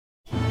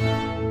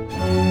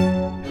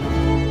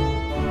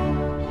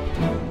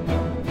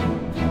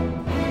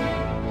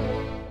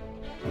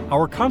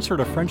Our concert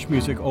of French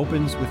music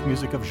opens with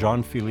music of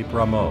Jean-Philippe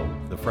Rameau,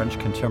 the French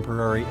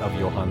contemporary of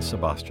Johann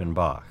Sebastian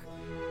Bach.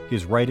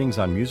 His writings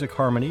on music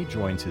harmony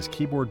joins his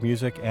keyboard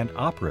music and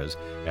operas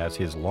as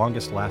his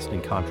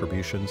longest-lasting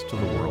contributions to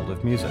the world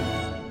of music.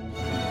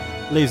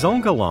 Les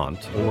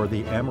Galantes, or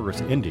the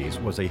Amorous Indies,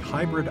 was a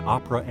hybrid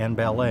opera and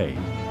ballet,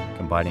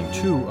 combining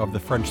two of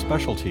the French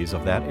specialties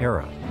of that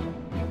era.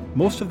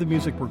 Most of the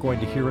music we're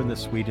going to hear in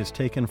this suite is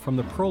taken from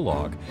the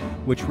prologue,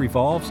 which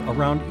revolves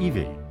around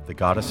Evie, the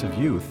goddess of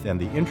youth, and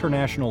the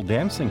international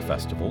dancing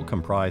festival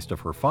comprised of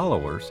her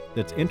followers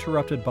that's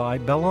interrupted by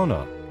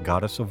Bellona,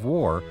 goddess of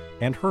war,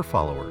 and her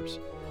followers.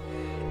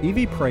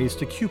 Evie prays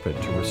to Cupid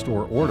to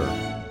restore order,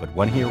 but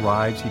when he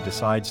arrives, he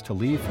decides to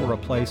leave for a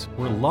place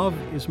where love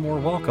is more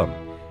welcome,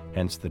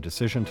 hence the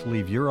decision to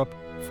leave Europe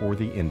for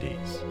the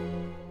Indies.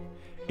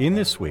 In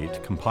this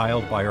suite,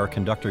 compiled by our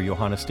conductor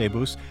Johannes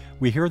Debus,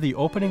 we hear the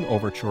opening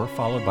overture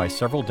followed by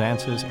several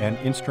dances and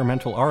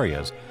instrumental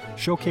arias,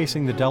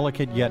 showcasing the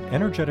delicate yet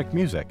energetic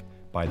music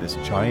by this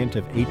giant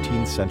of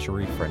 18th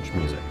century French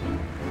music.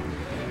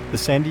 The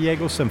San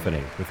Diego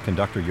Symphony, with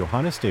conductor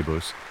Johannes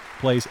Debus,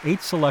 plays 8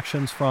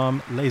 selections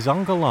from Les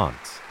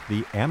Galantes,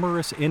 the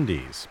Amorous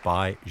Indies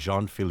by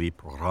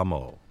Jean-Philippe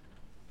Rameau.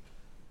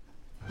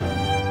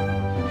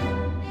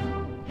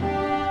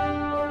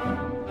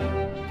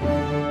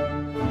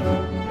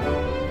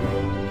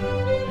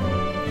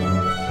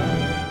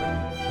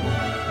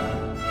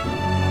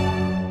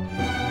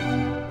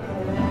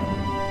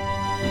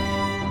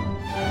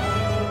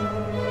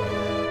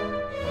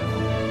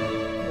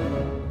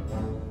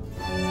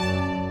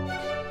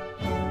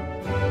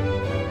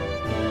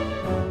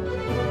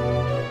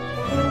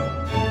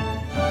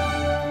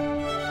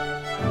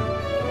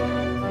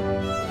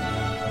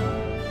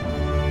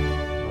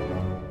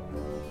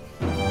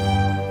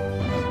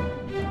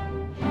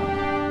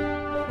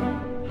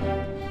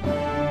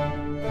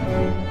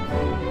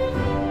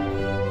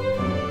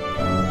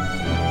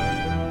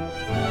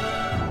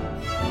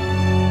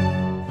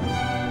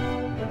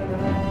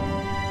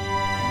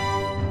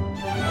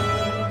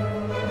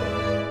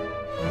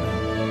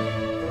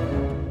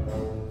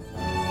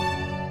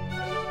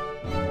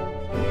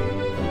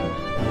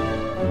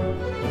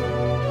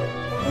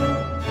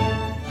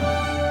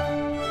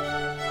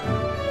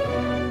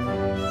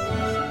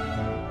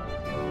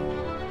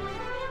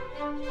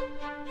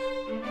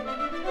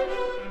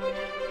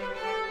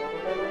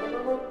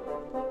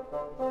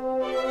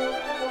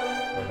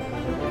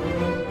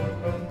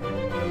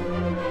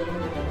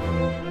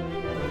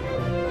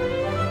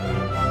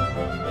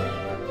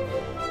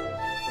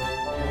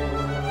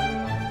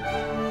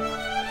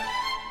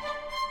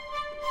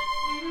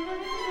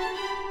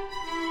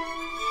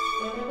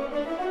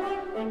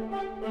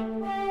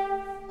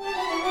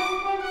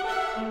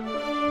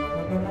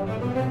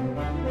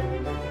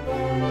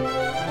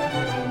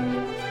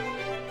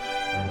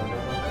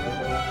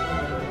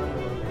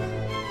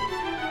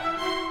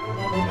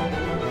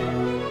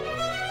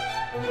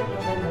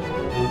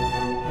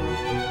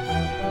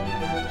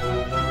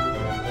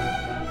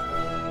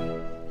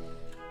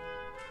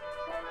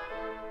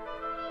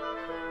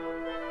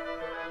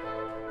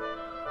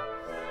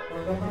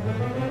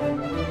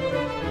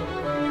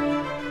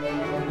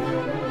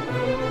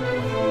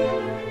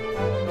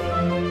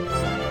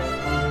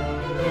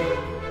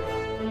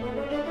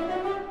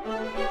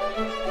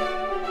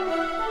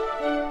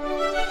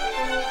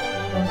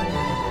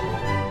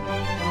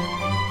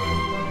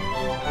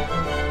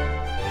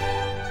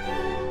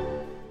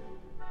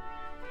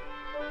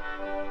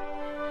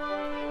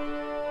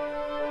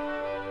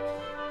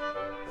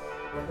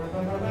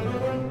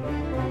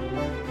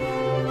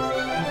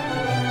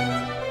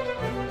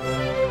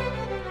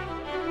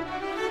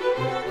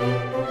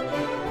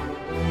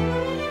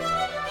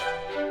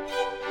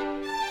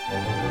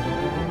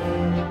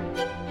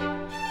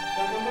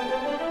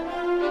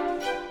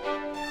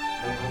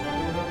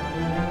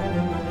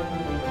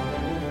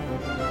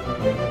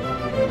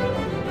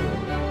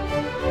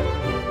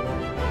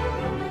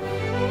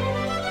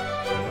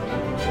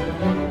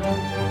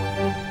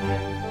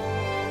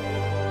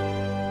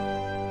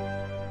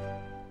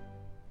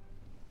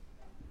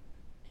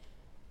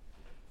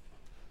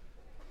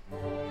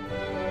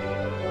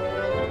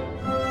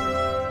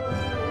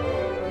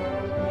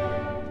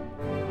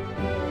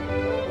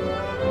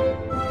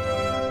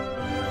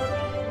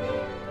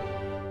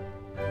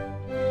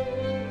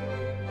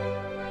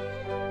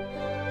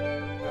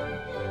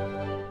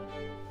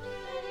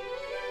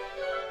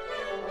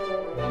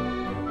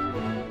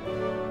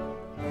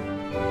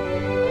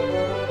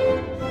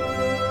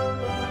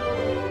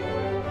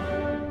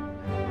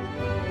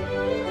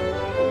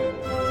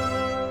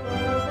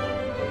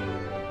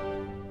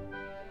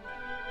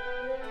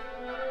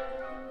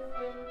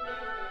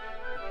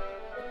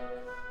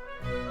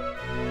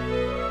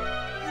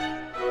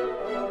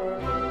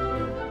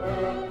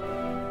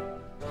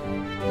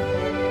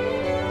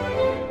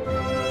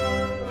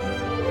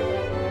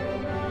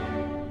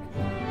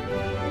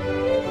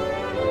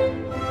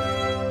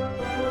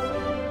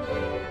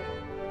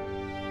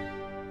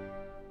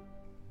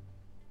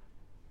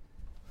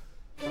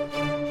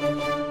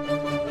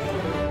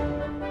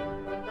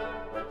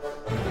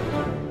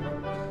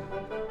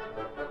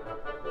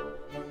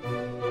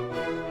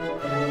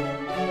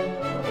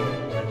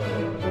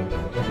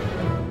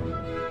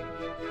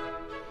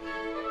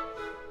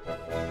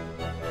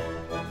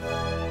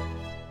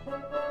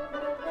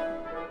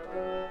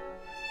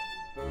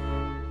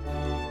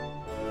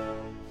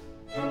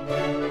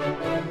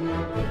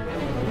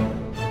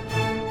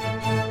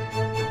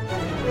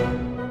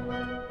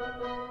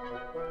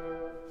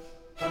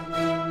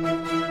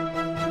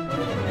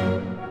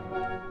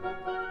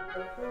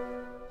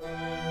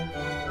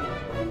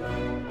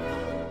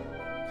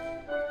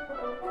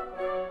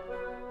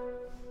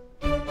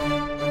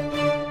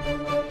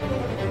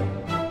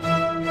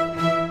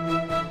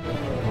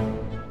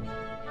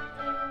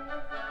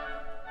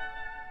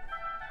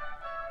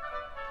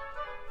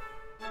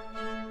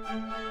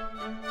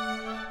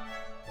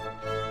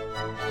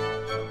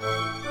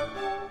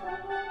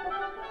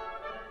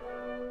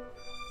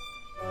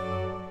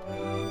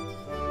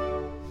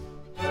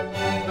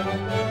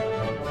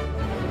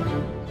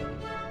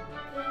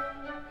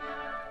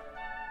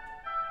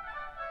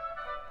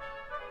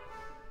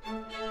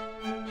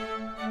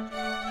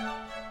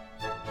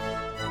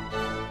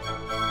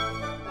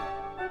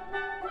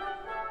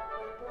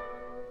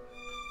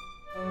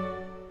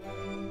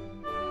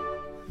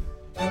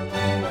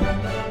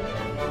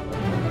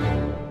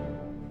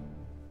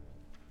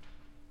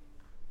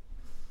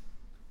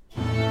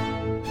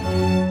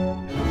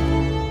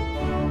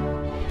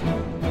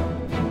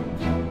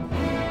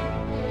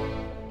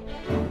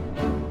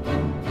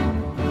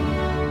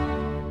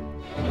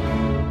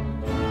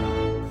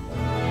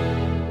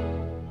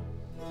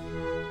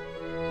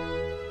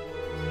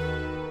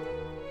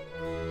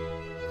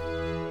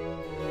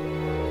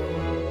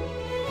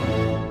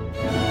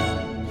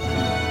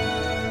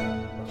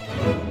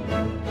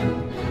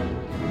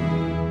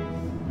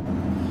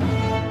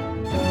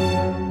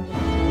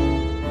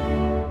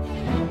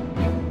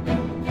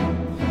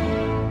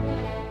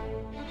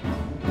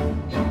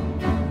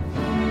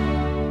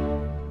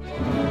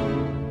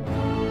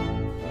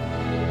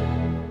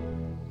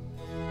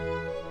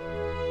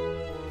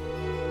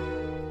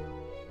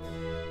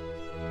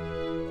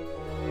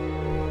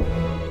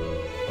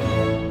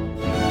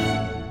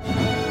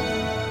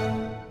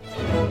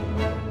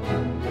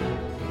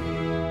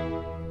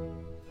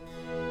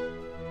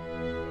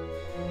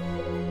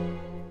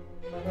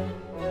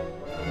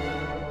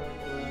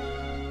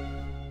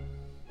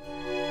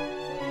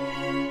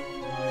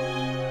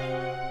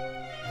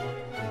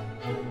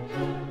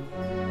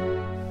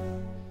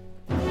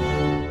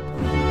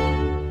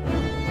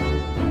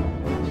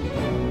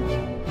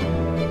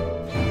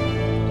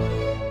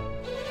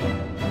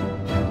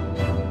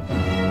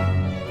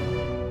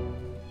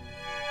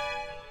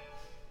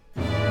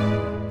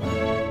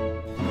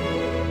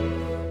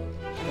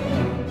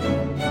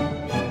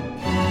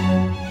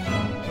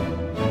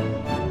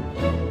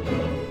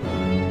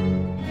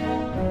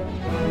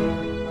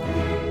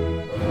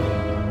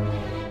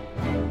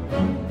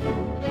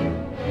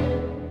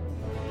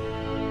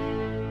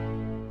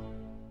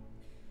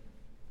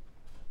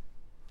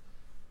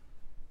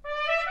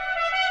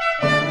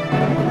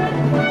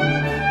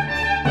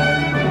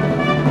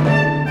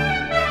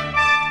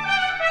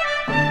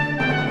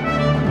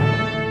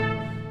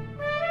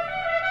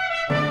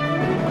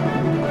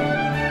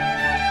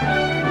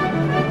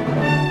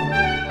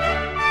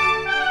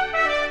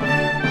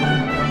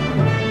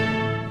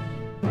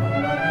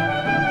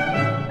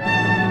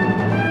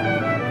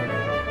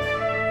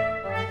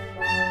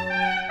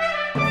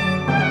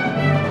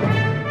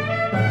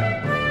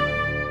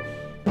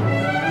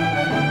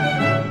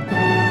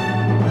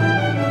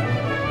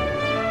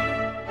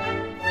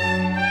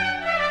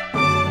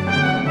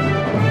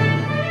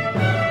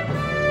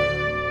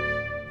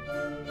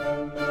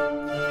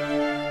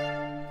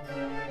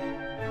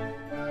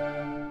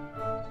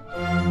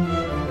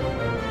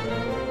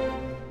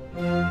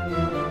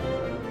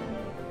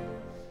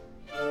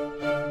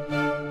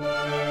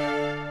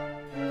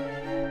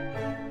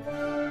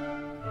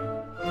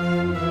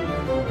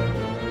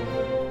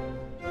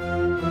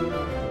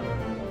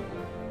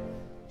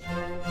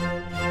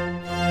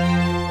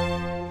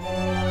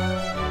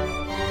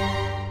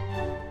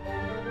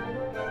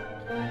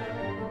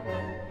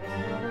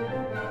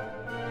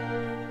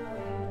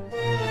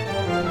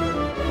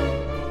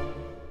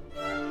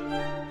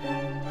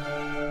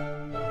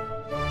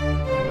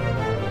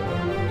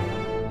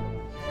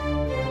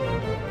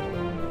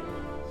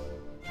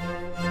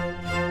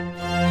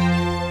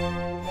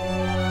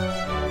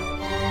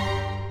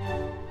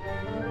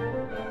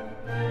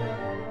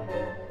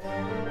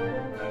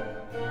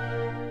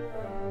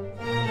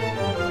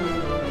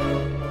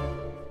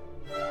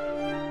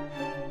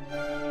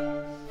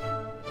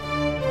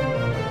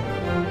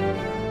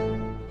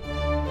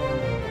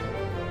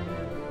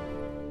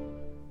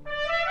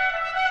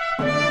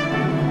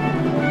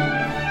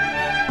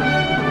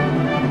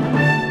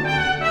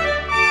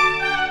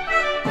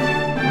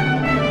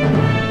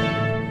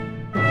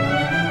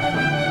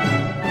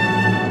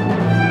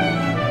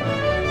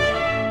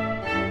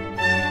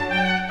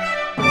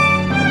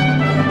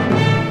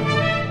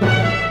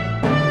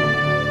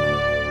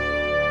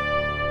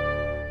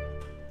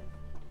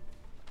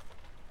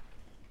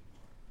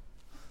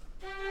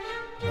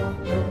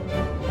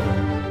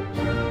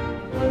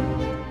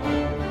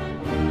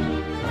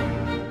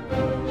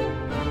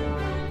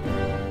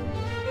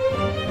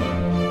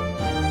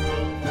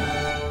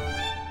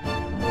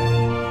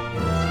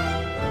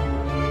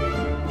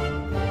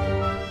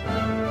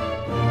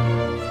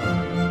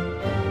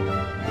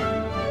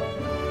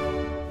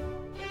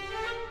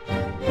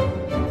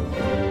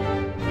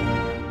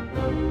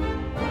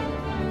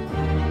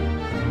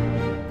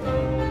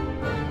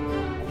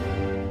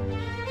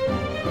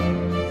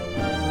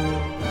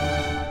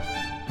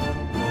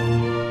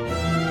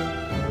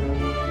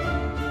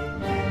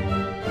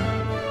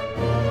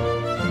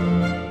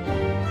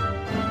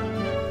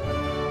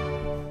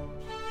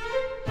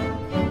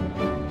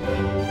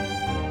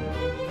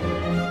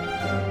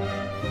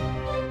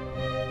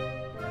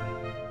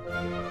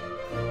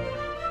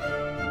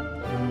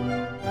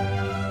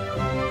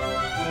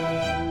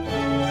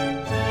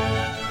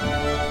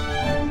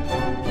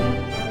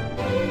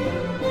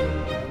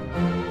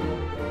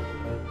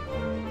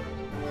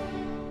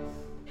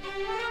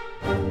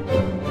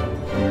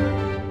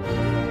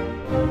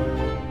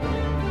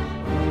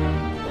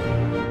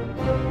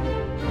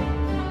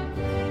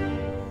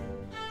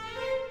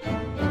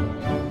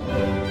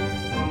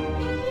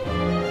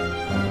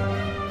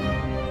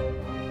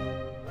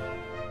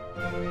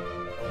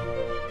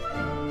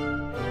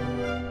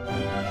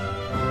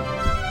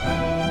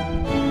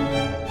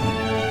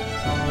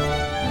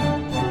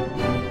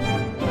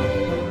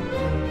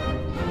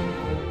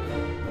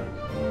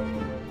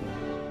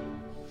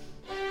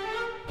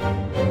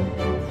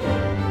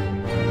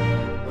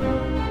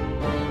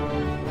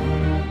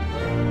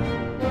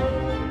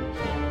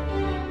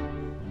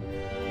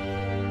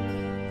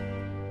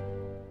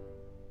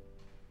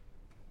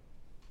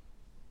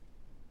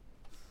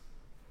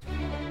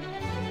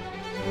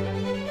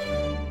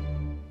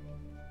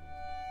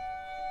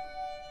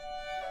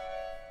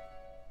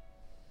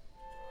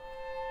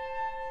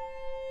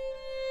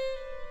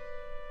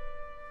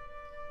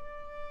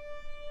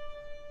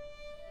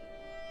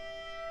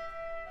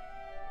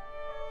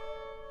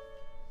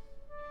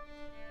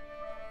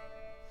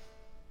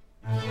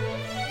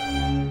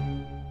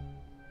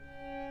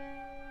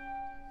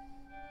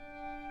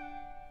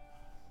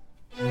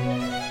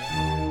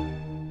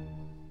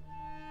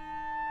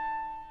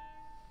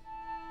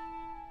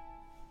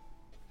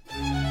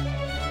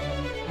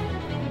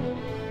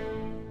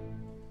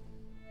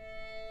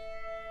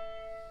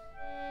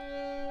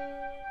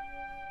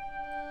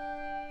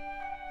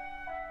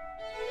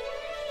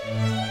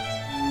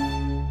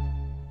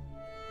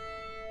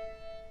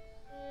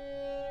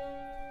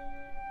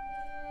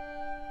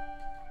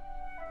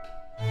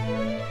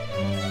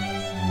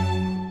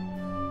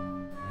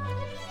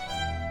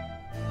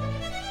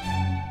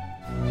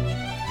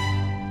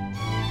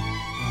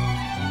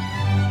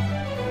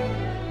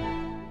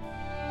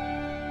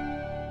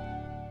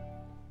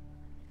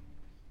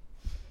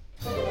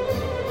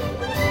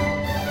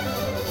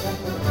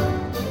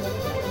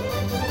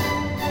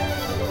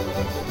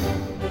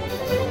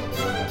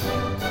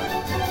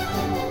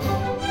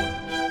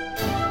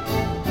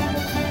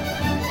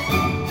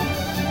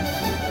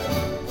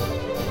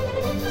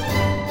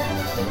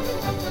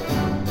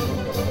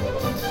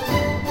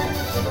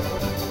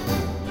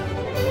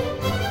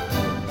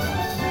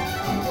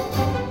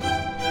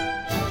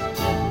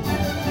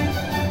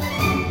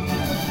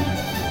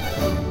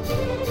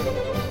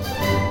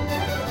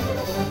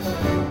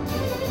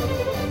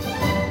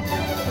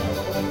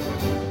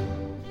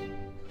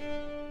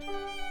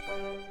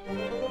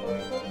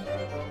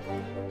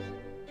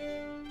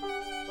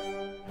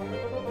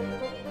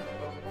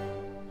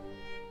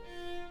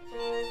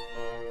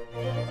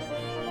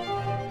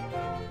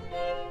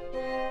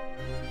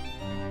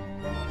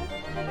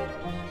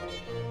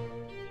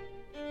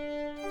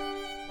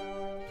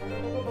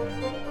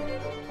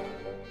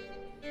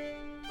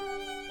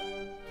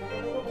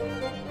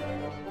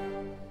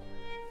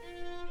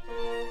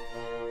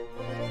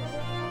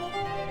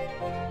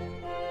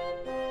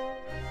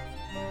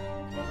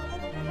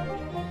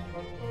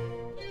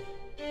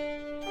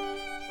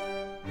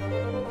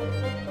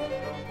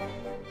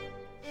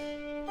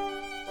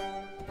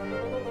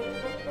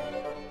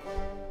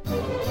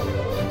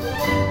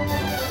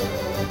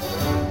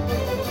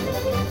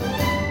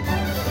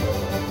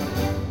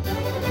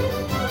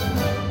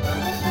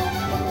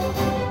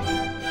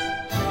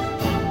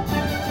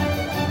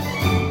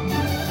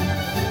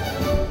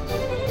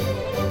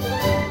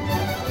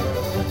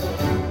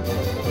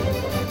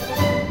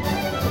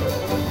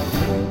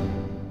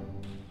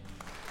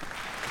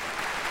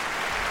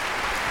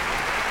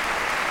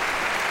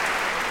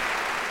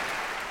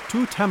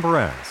 Two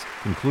tambourins,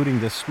 concluding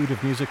this suite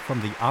of music from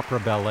the opera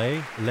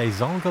ballet Les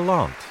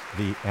Galantes,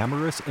 The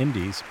Amorous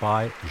Indies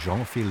by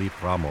Jean-Philippe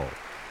Rameau.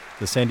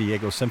 The San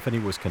Diego Symphony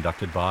was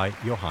conducted by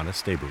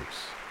Johannes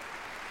Debus.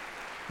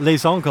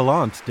 Les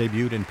Galantes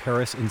debuted in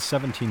Paris in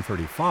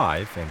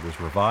 1735 and was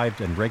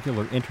revived in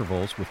regular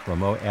intervals, with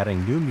Rameau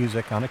adding new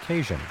music on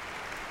occasion.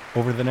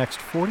 Over the next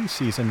 40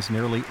 seasons,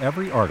 nearly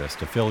every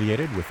artist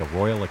affiliated with the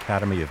Royal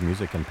Academy of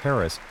Music in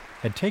Paris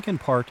had taken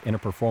part in a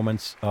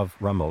performance of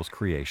Rameau's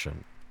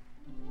creation.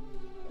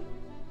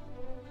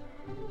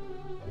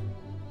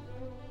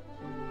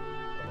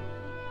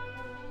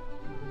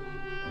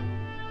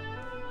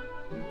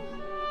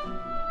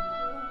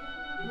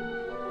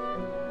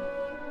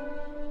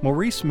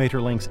 Maurice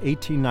Maeterlinck's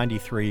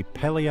 1893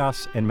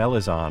 Pelléas and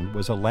Mélisande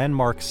was a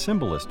landmark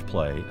symbolist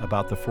play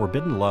about the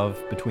forbidden love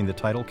between the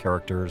title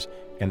characters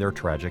and their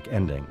tragic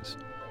endings.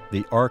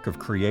 The arc of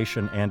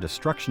creation and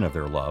destruction of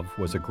their love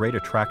was a great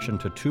attraction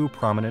to two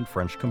prominent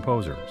French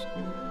composers.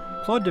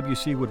 Claude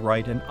Debussy would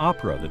write an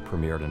opera that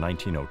premiered in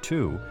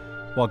 1902,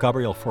 while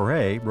Gabriel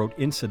Fauré wrote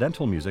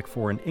incidental music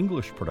for an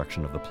English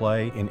production of the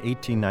play in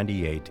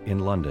 1898 in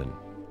London.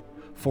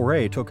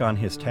 Fauré took on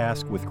his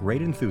task with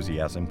great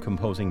enthusiasm,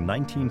 composing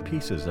 19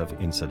 pieces of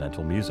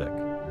incidental music.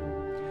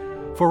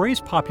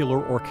 Fauré's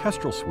popular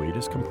orchestral suite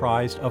is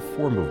comprised of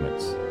 4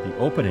 movements. The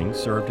opening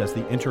served as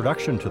the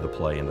introduction to the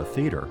play in the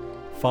theater,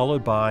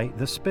 followed by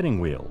the spinning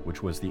wheel,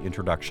 which was the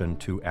introduction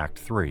to Act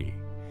 3.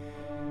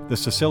 The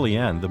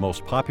Sicilienne, the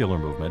most popular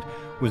movement,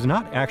 was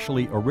not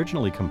actually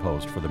originally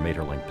composed for the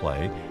Maeterlinck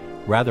play.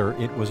 Rather,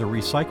 it was a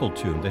recycled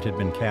tune that had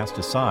been cast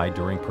aside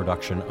during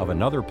production of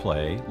another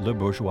play, Le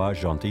Bourgeois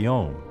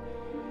Gentilhomme.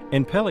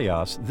 In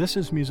Pelléas, this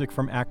is music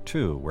from Act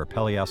 2, where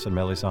Pelléas and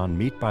Mélisande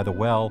meet by the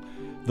well,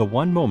 the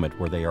one moment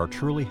where they are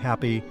truly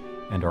happy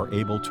and are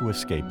able to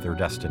escape their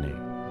destiny.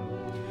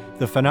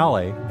 The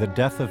finale, The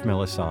Death of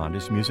Mélisande,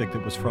 is music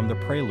that was from the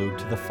prelude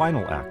to the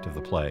final act of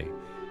the play.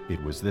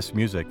 It was this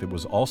music that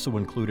was also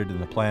included in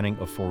the planning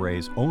of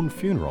Fauré's own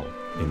funeral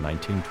in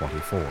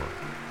 1924.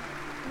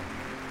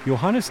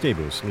 Johannes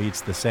Debus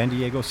leads the San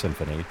Diego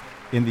Symphony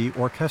in the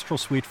orchestral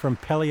suite from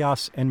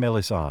Pelléas and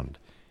Mélisande,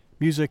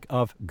 music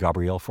of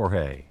Gabriel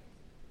Fauré.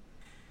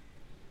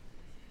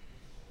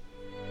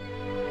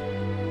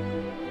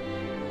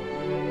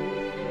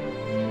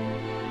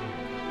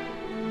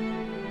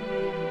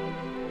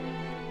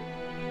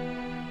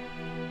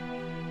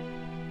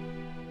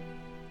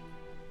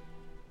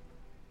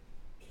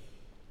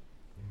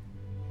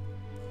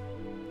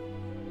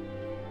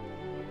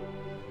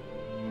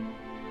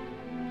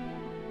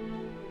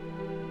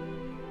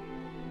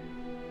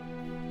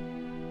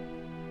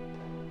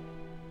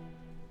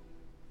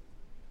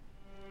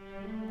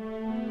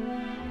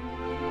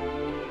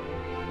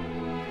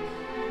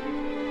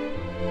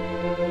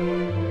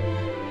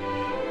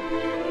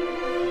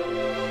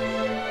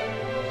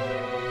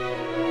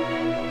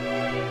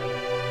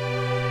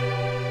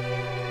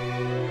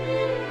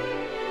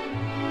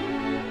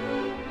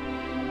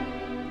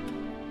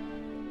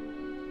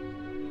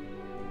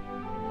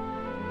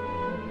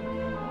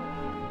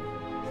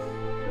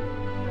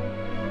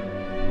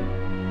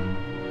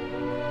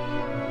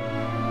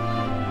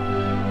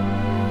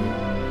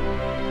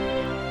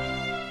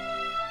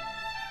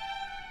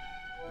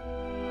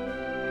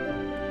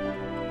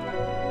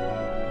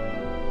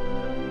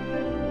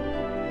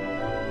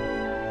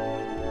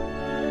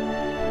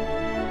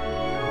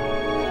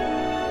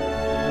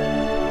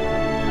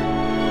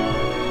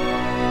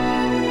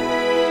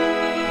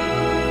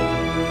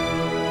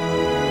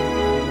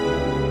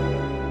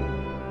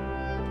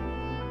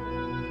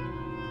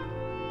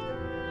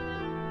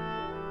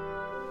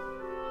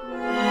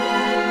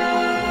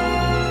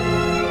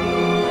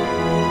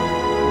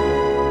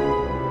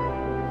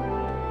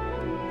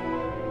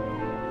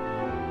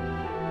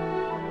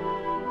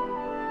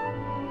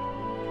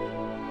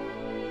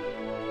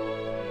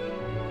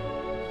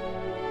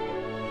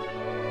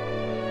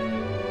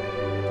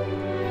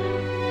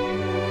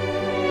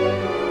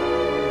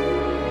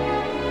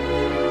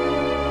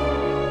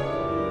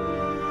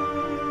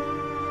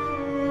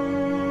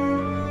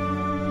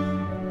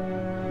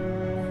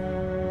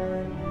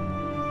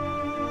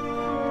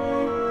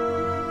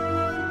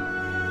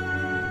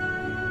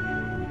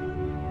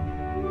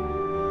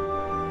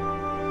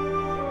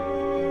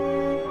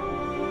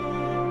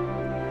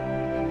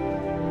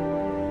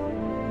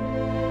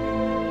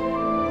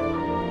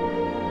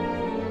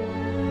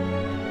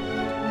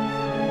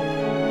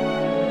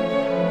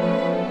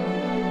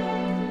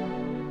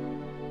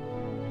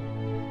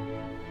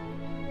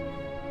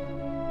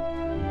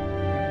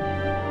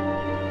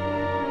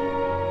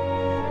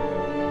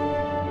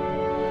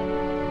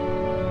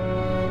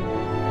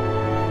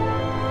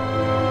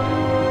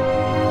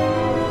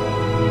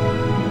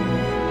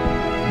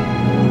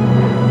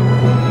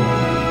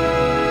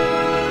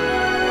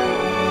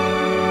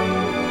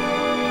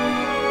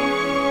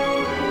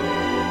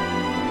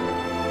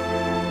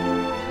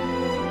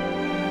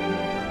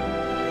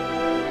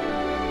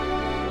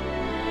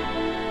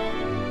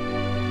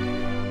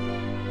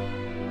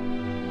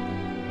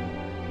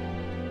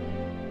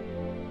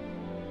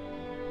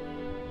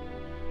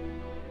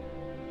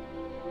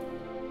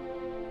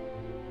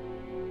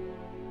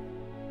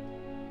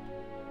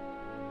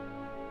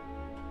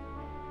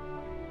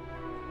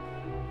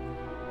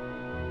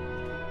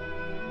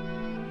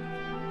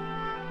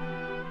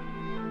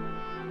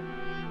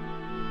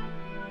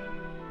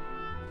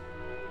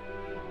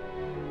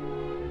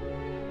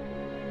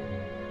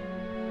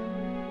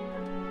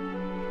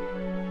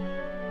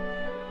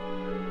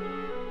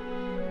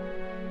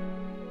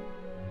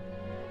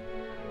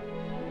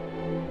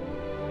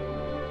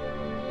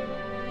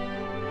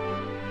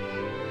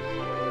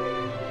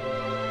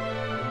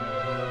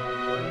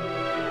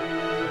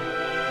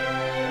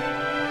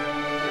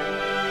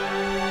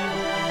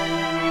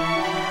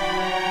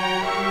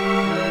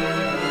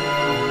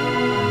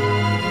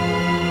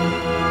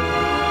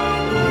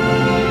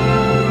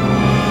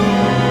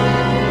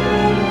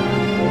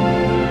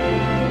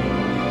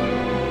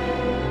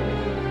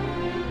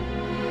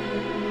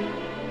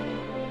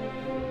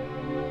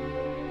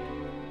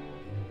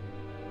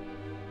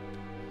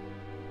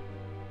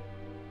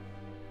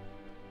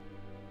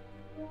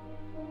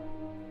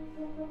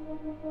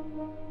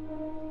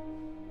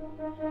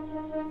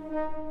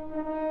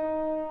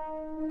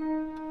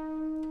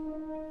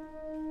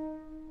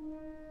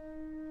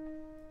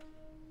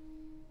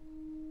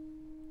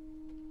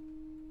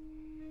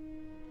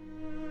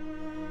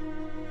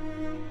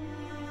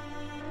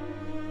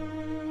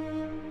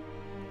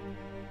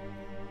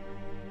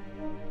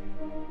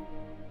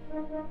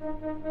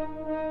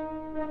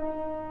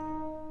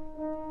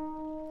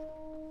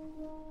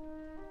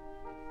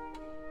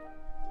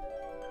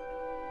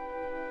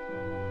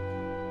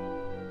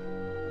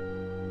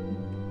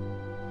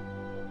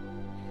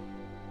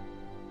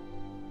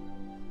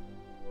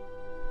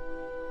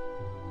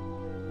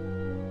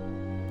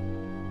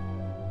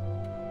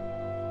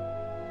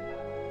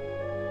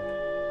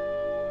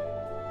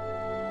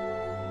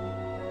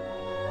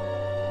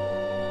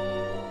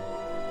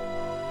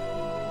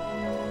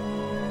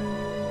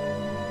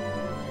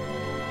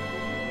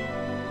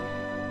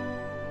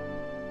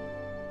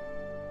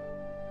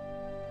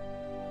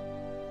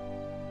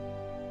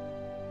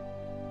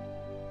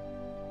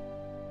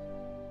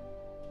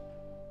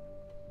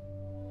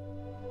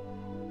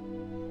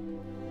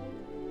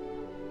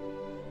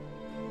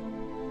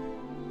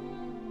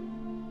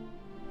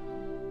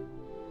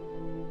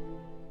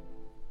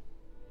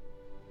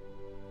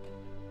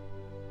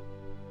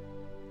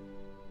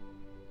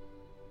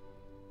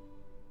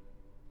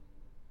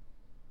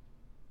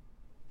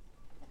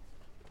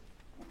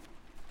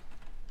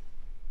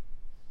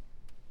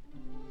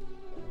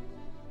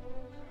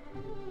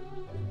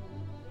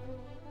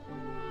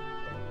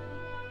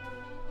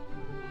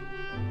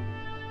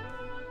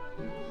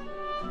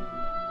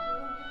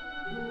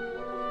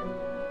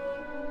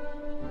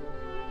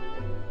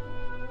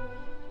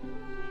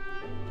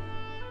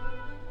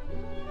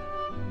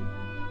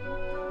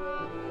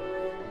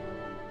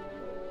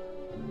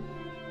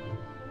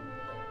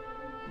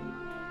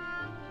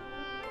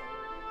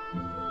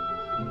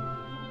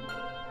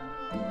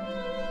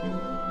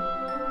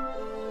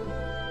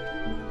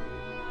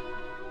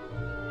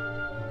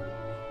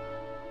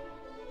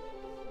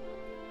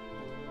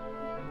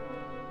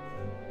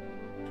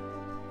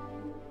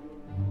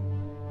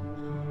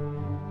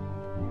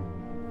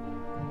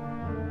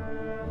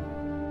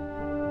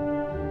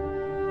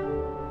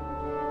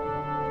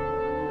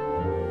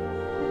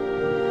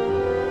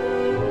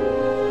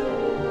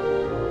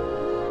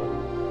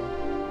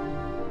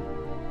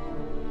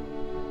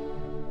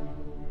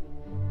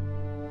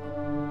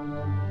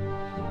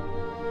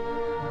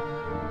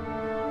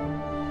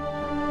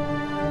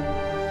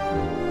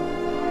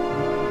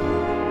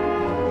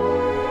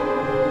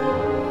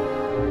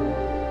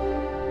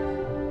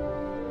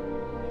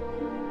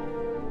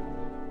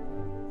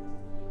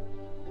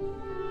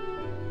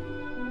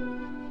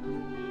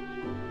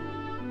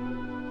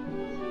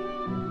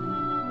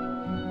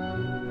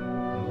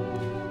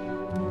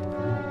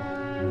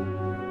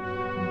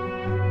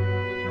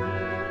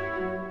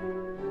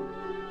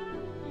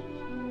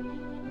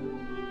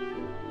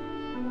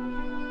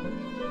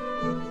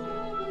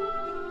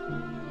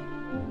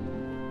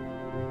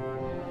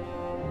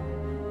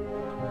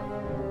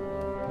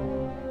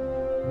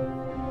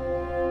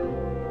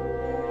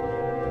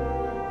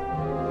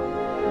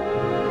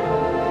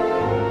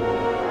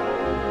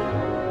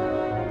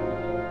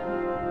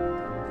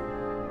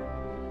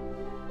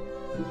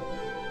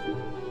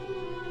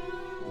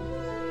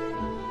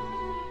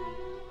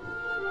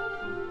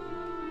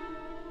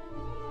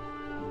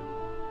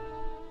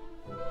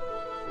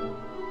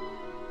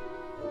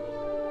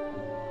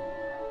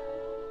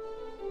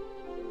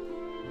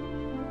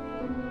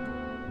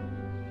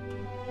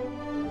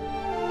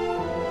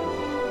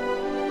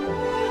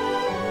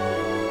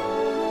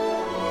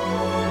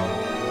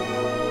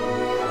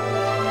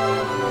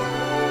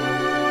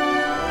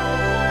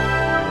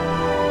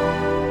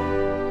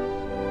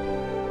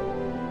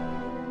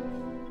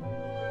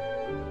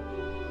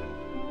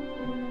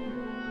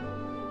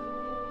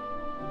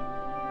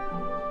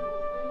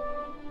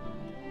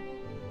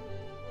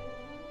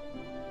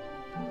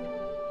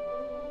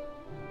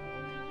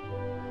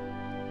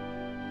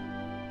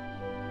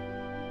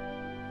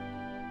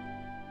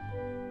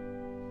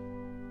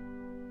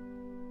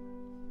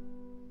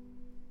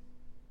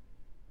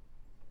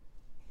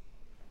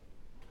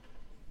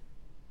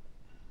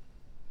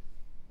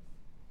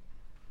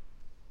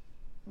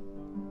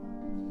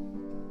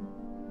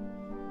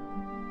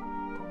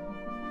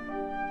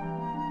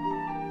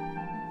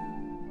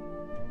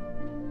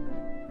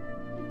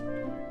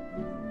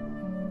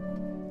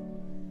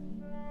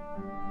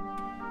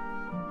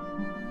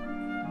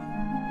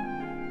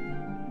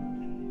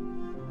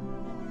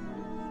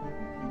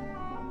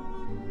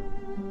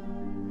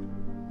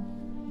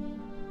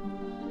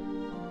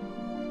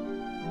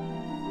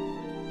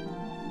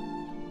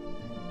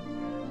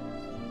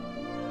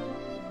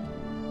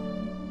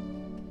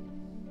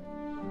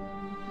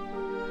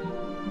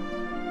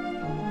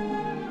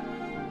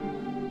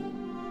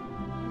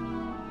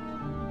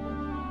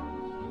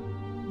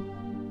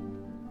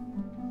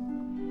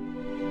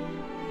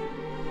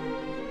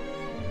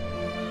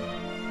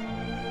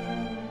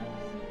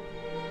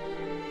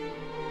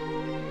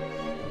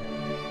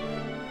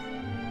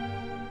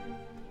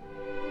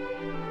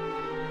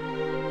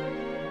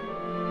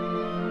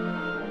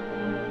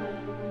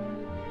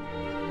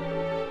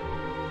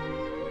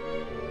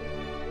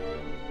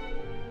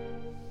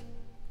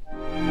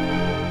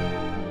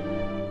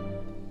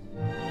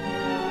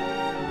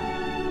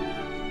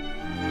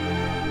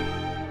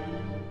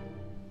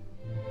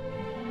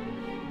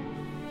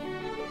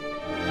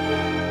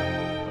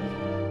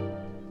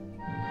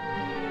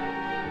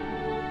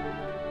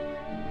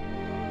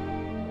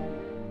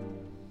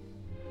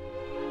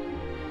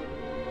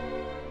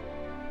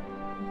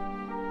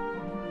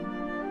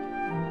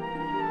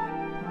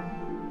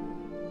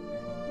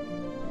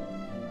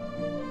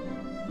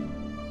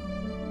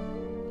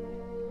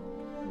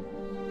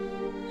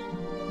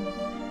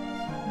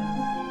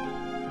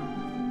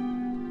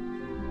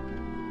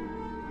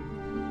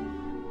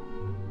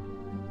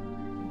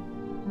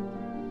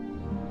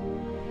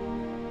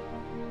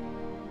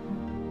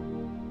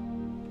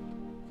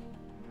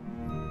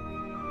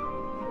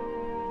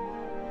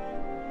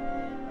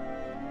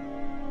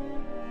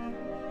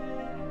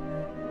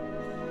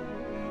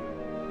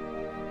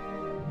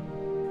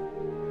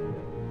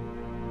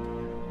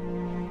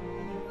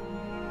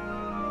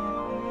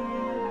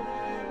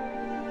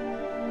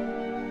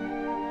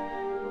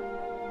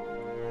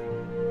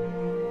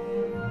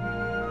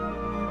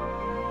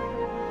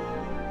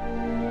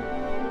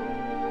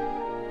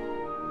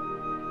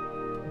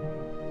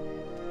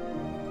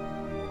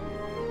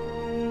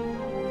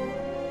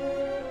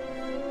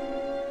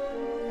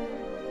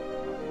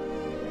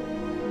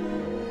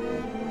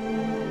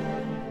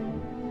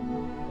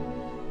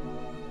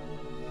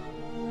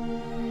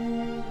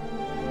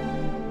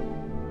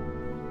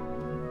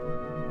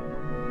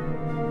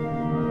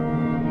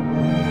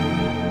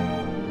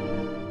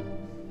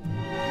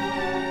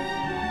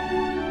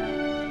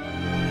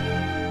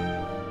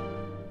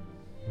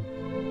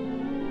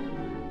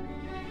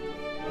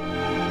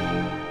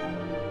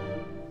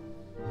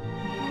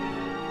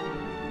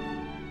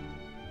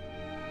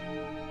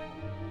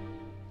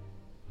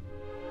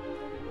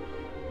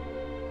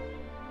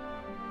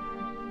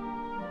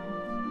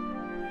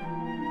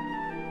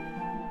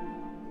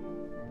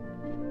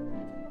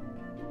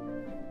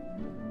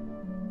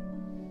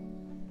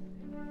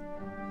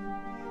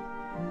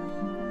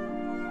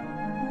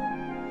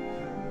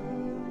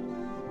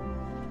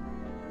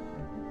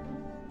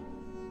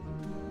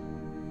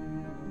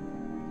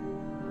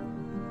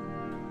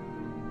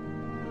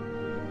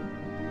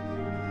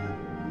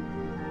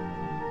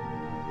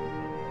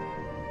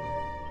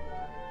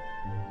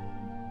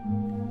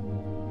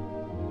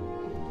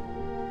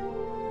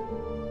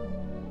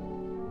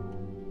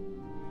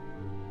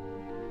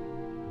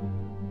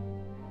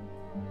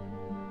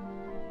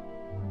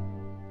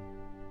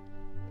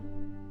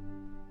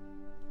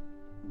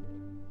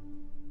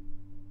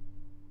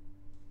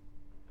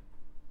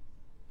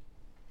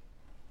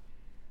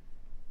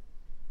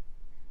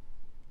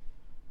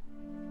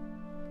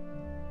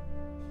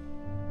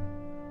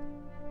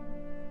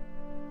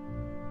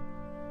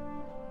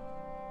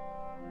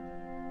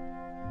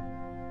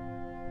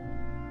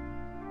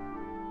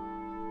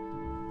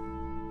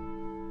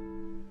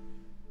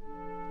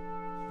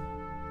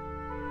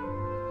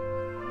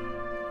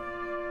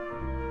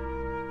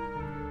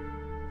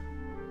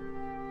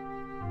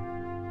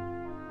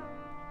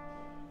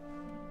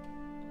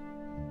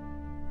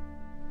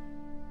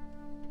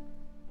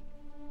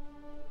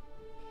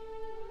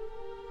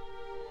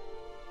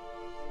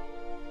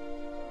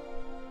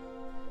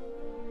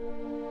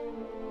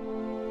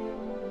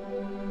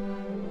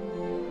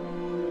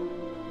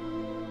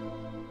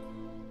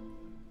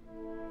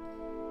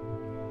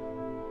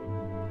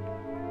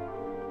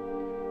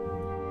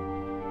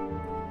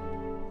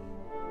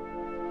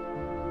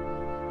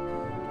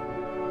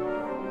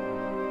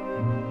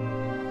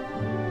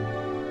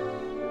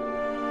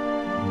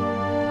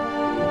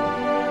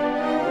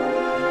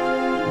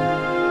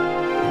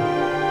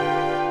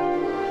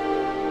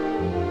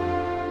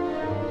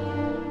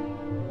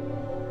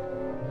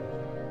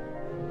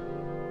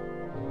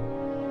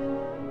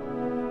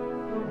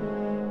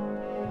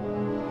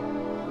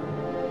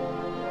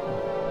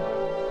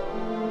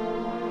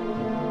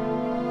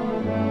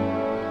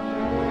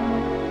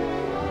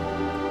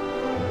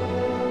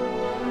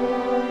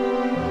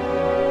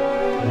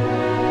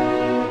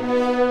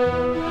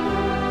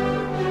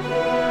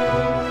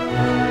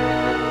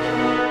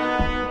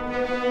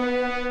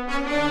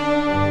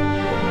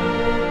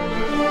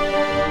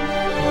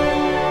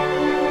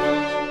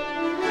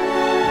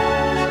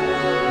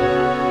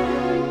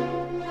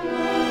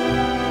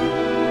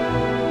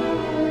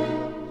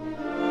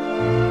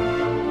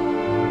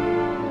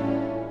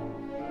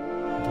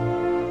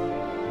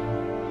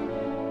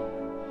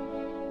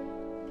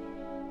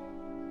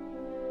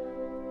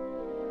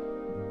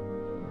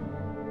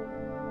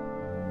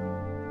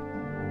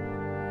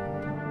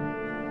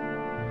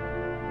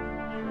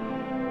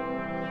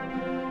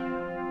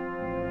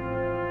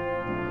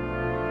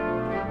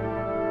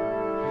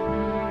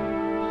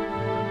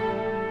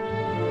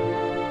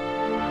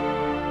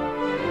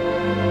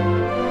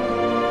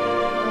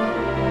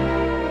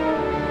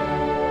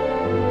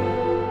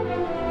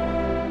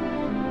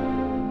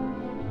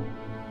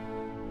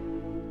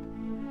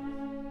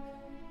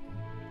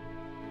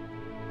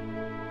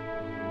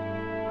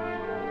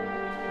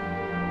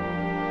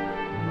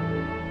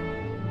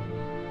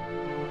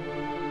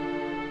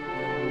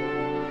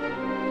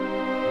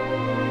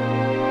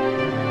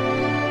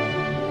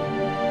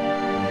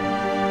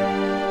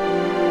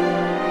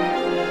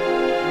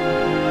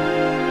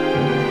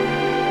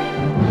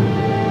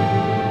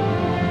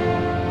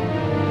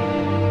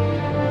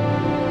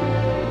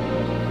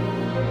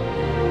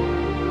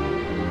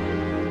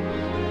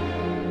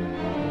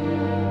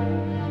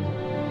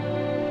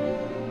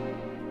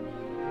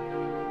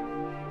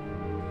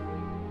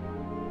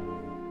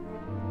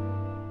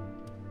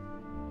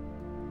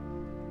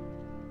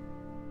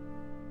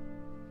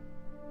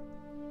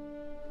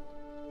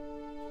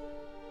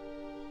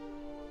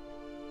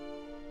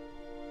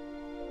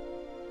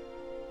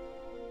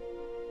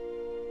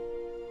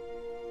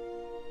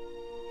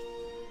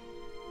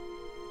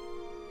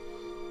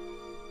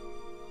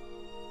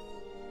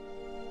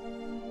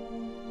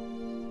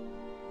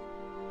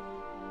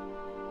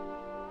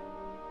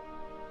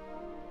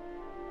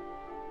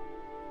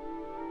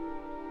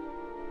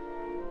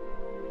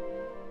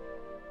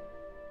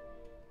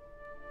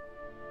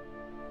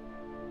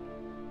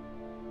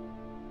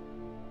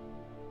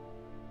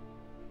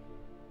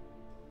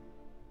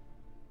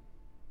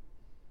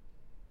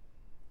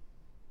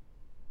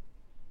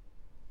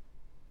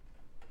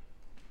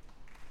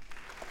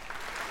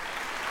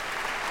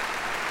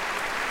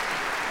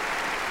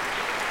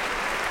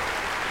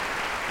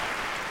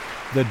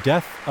 The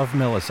Death of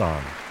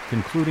Melisande,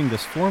 concluding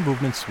this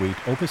four-movement suite,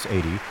 Opus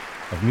 80,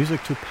 of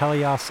music to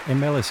Pelléas et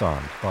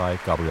Melisande by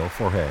Gabriel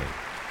Fauré.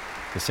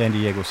 The San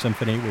Diego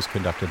Symphony was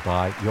conducted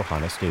by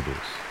Johannes Debus.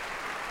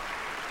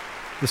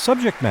 The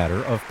subject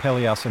matter of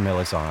Pelléas et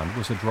Melisande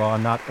was a draw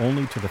not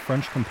only to the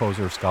French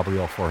composers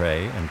Gabriel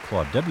Fauré and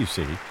Claude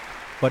Debussy,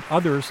 but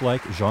others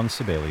like Jean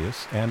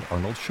Sibelius and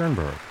Arnold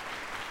Schoenberg.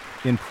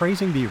 In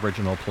praising the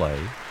original play,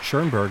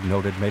 Schoenberg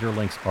noted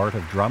Maeterlinck's art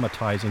of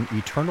dramatizing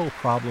eternal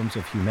problems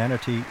of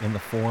humanity in the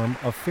form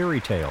of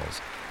fairy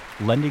tales,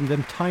 lending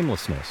them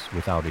timelessness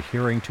without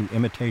adhering to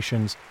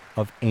imitations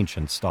of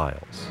ancient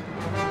styles.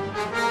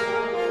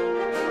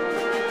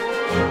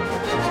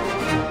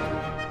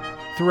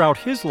 Throughout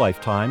his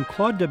lifetime,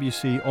 Claude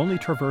Debussy only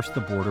traversed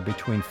the border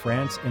between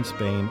France and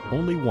Spain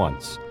only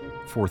once,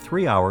 for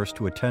 3 hours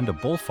to attend a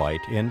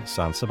bullfight in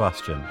San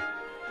Sebastian.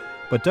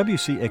 But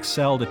Debussy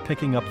excelled at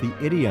picking up the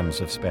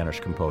idioms of Spanish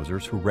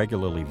composers who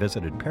regularly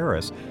visited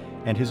Paris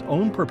and his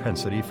own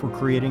propensity for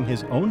creating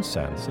his own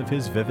sense of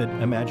his vivid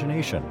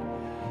imagination.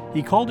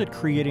 He called it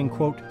creating,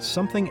 quote,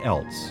 something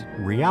else,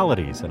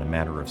 realities in a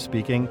manner of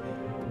speaking,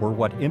 or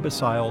what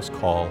imbeciles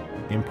call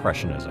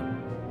impressionism.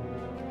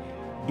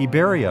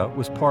 Iberia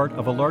was part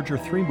of a larger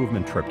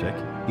three-movement triptych,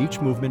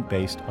 each movement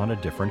based on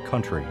a different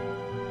country.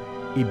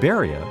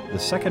 Iberia, the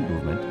second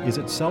movement, is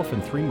itself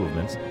in three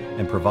movements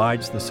and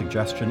provides the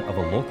suggestion of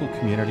a local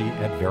community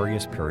at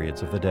various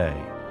periods of the day.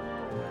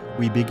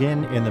 We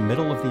begin in the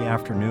middle of the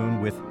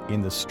afternoon with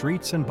In the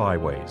Streets and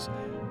Byways,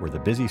 where the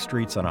busy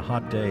streets on a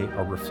hot day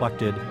are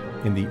reflected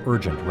in the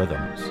urgent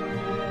rhythms.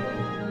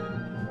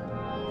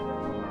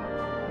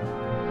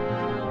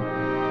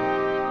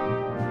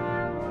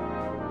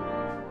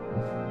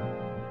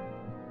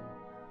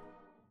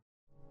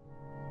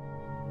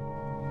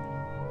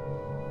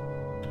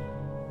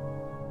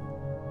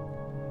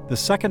 The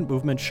second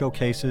movement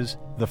showcases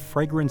the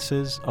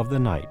fragrances of the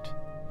night.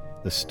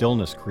 The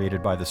stillness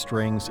created by the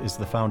strings is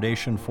the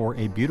foundation for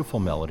a beautiful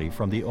melody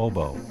from the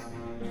oboe.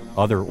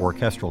 Other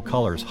orchestral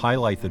colors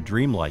highlight the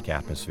dreamlike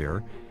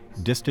atmosphere.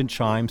 Distant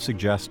chimes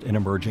suggest an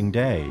emerging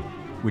day,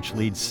 which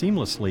leads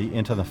seamlessly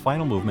into the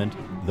final movement,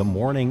 the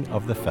morning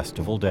of the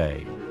festival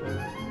day.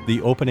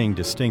 The opening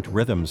distinct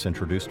rhythms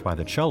introduced by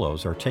the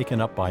cellos are taken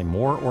up by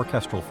more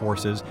orchestral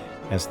forces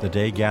as the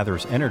day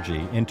gathers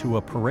energy into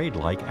a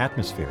parade-like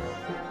atmosphere.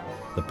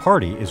 The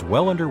party is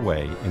well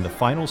underway in the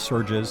final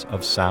surges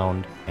of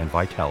sound and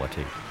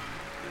vitality.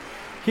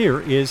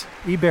 Here is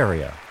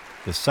Iberia,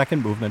 the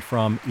second movement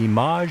from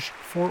Images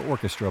for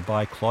Orchestra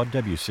by Claude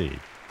Debussy,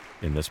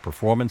 in this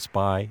performance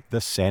by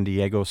the San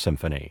Diego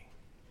Symphony.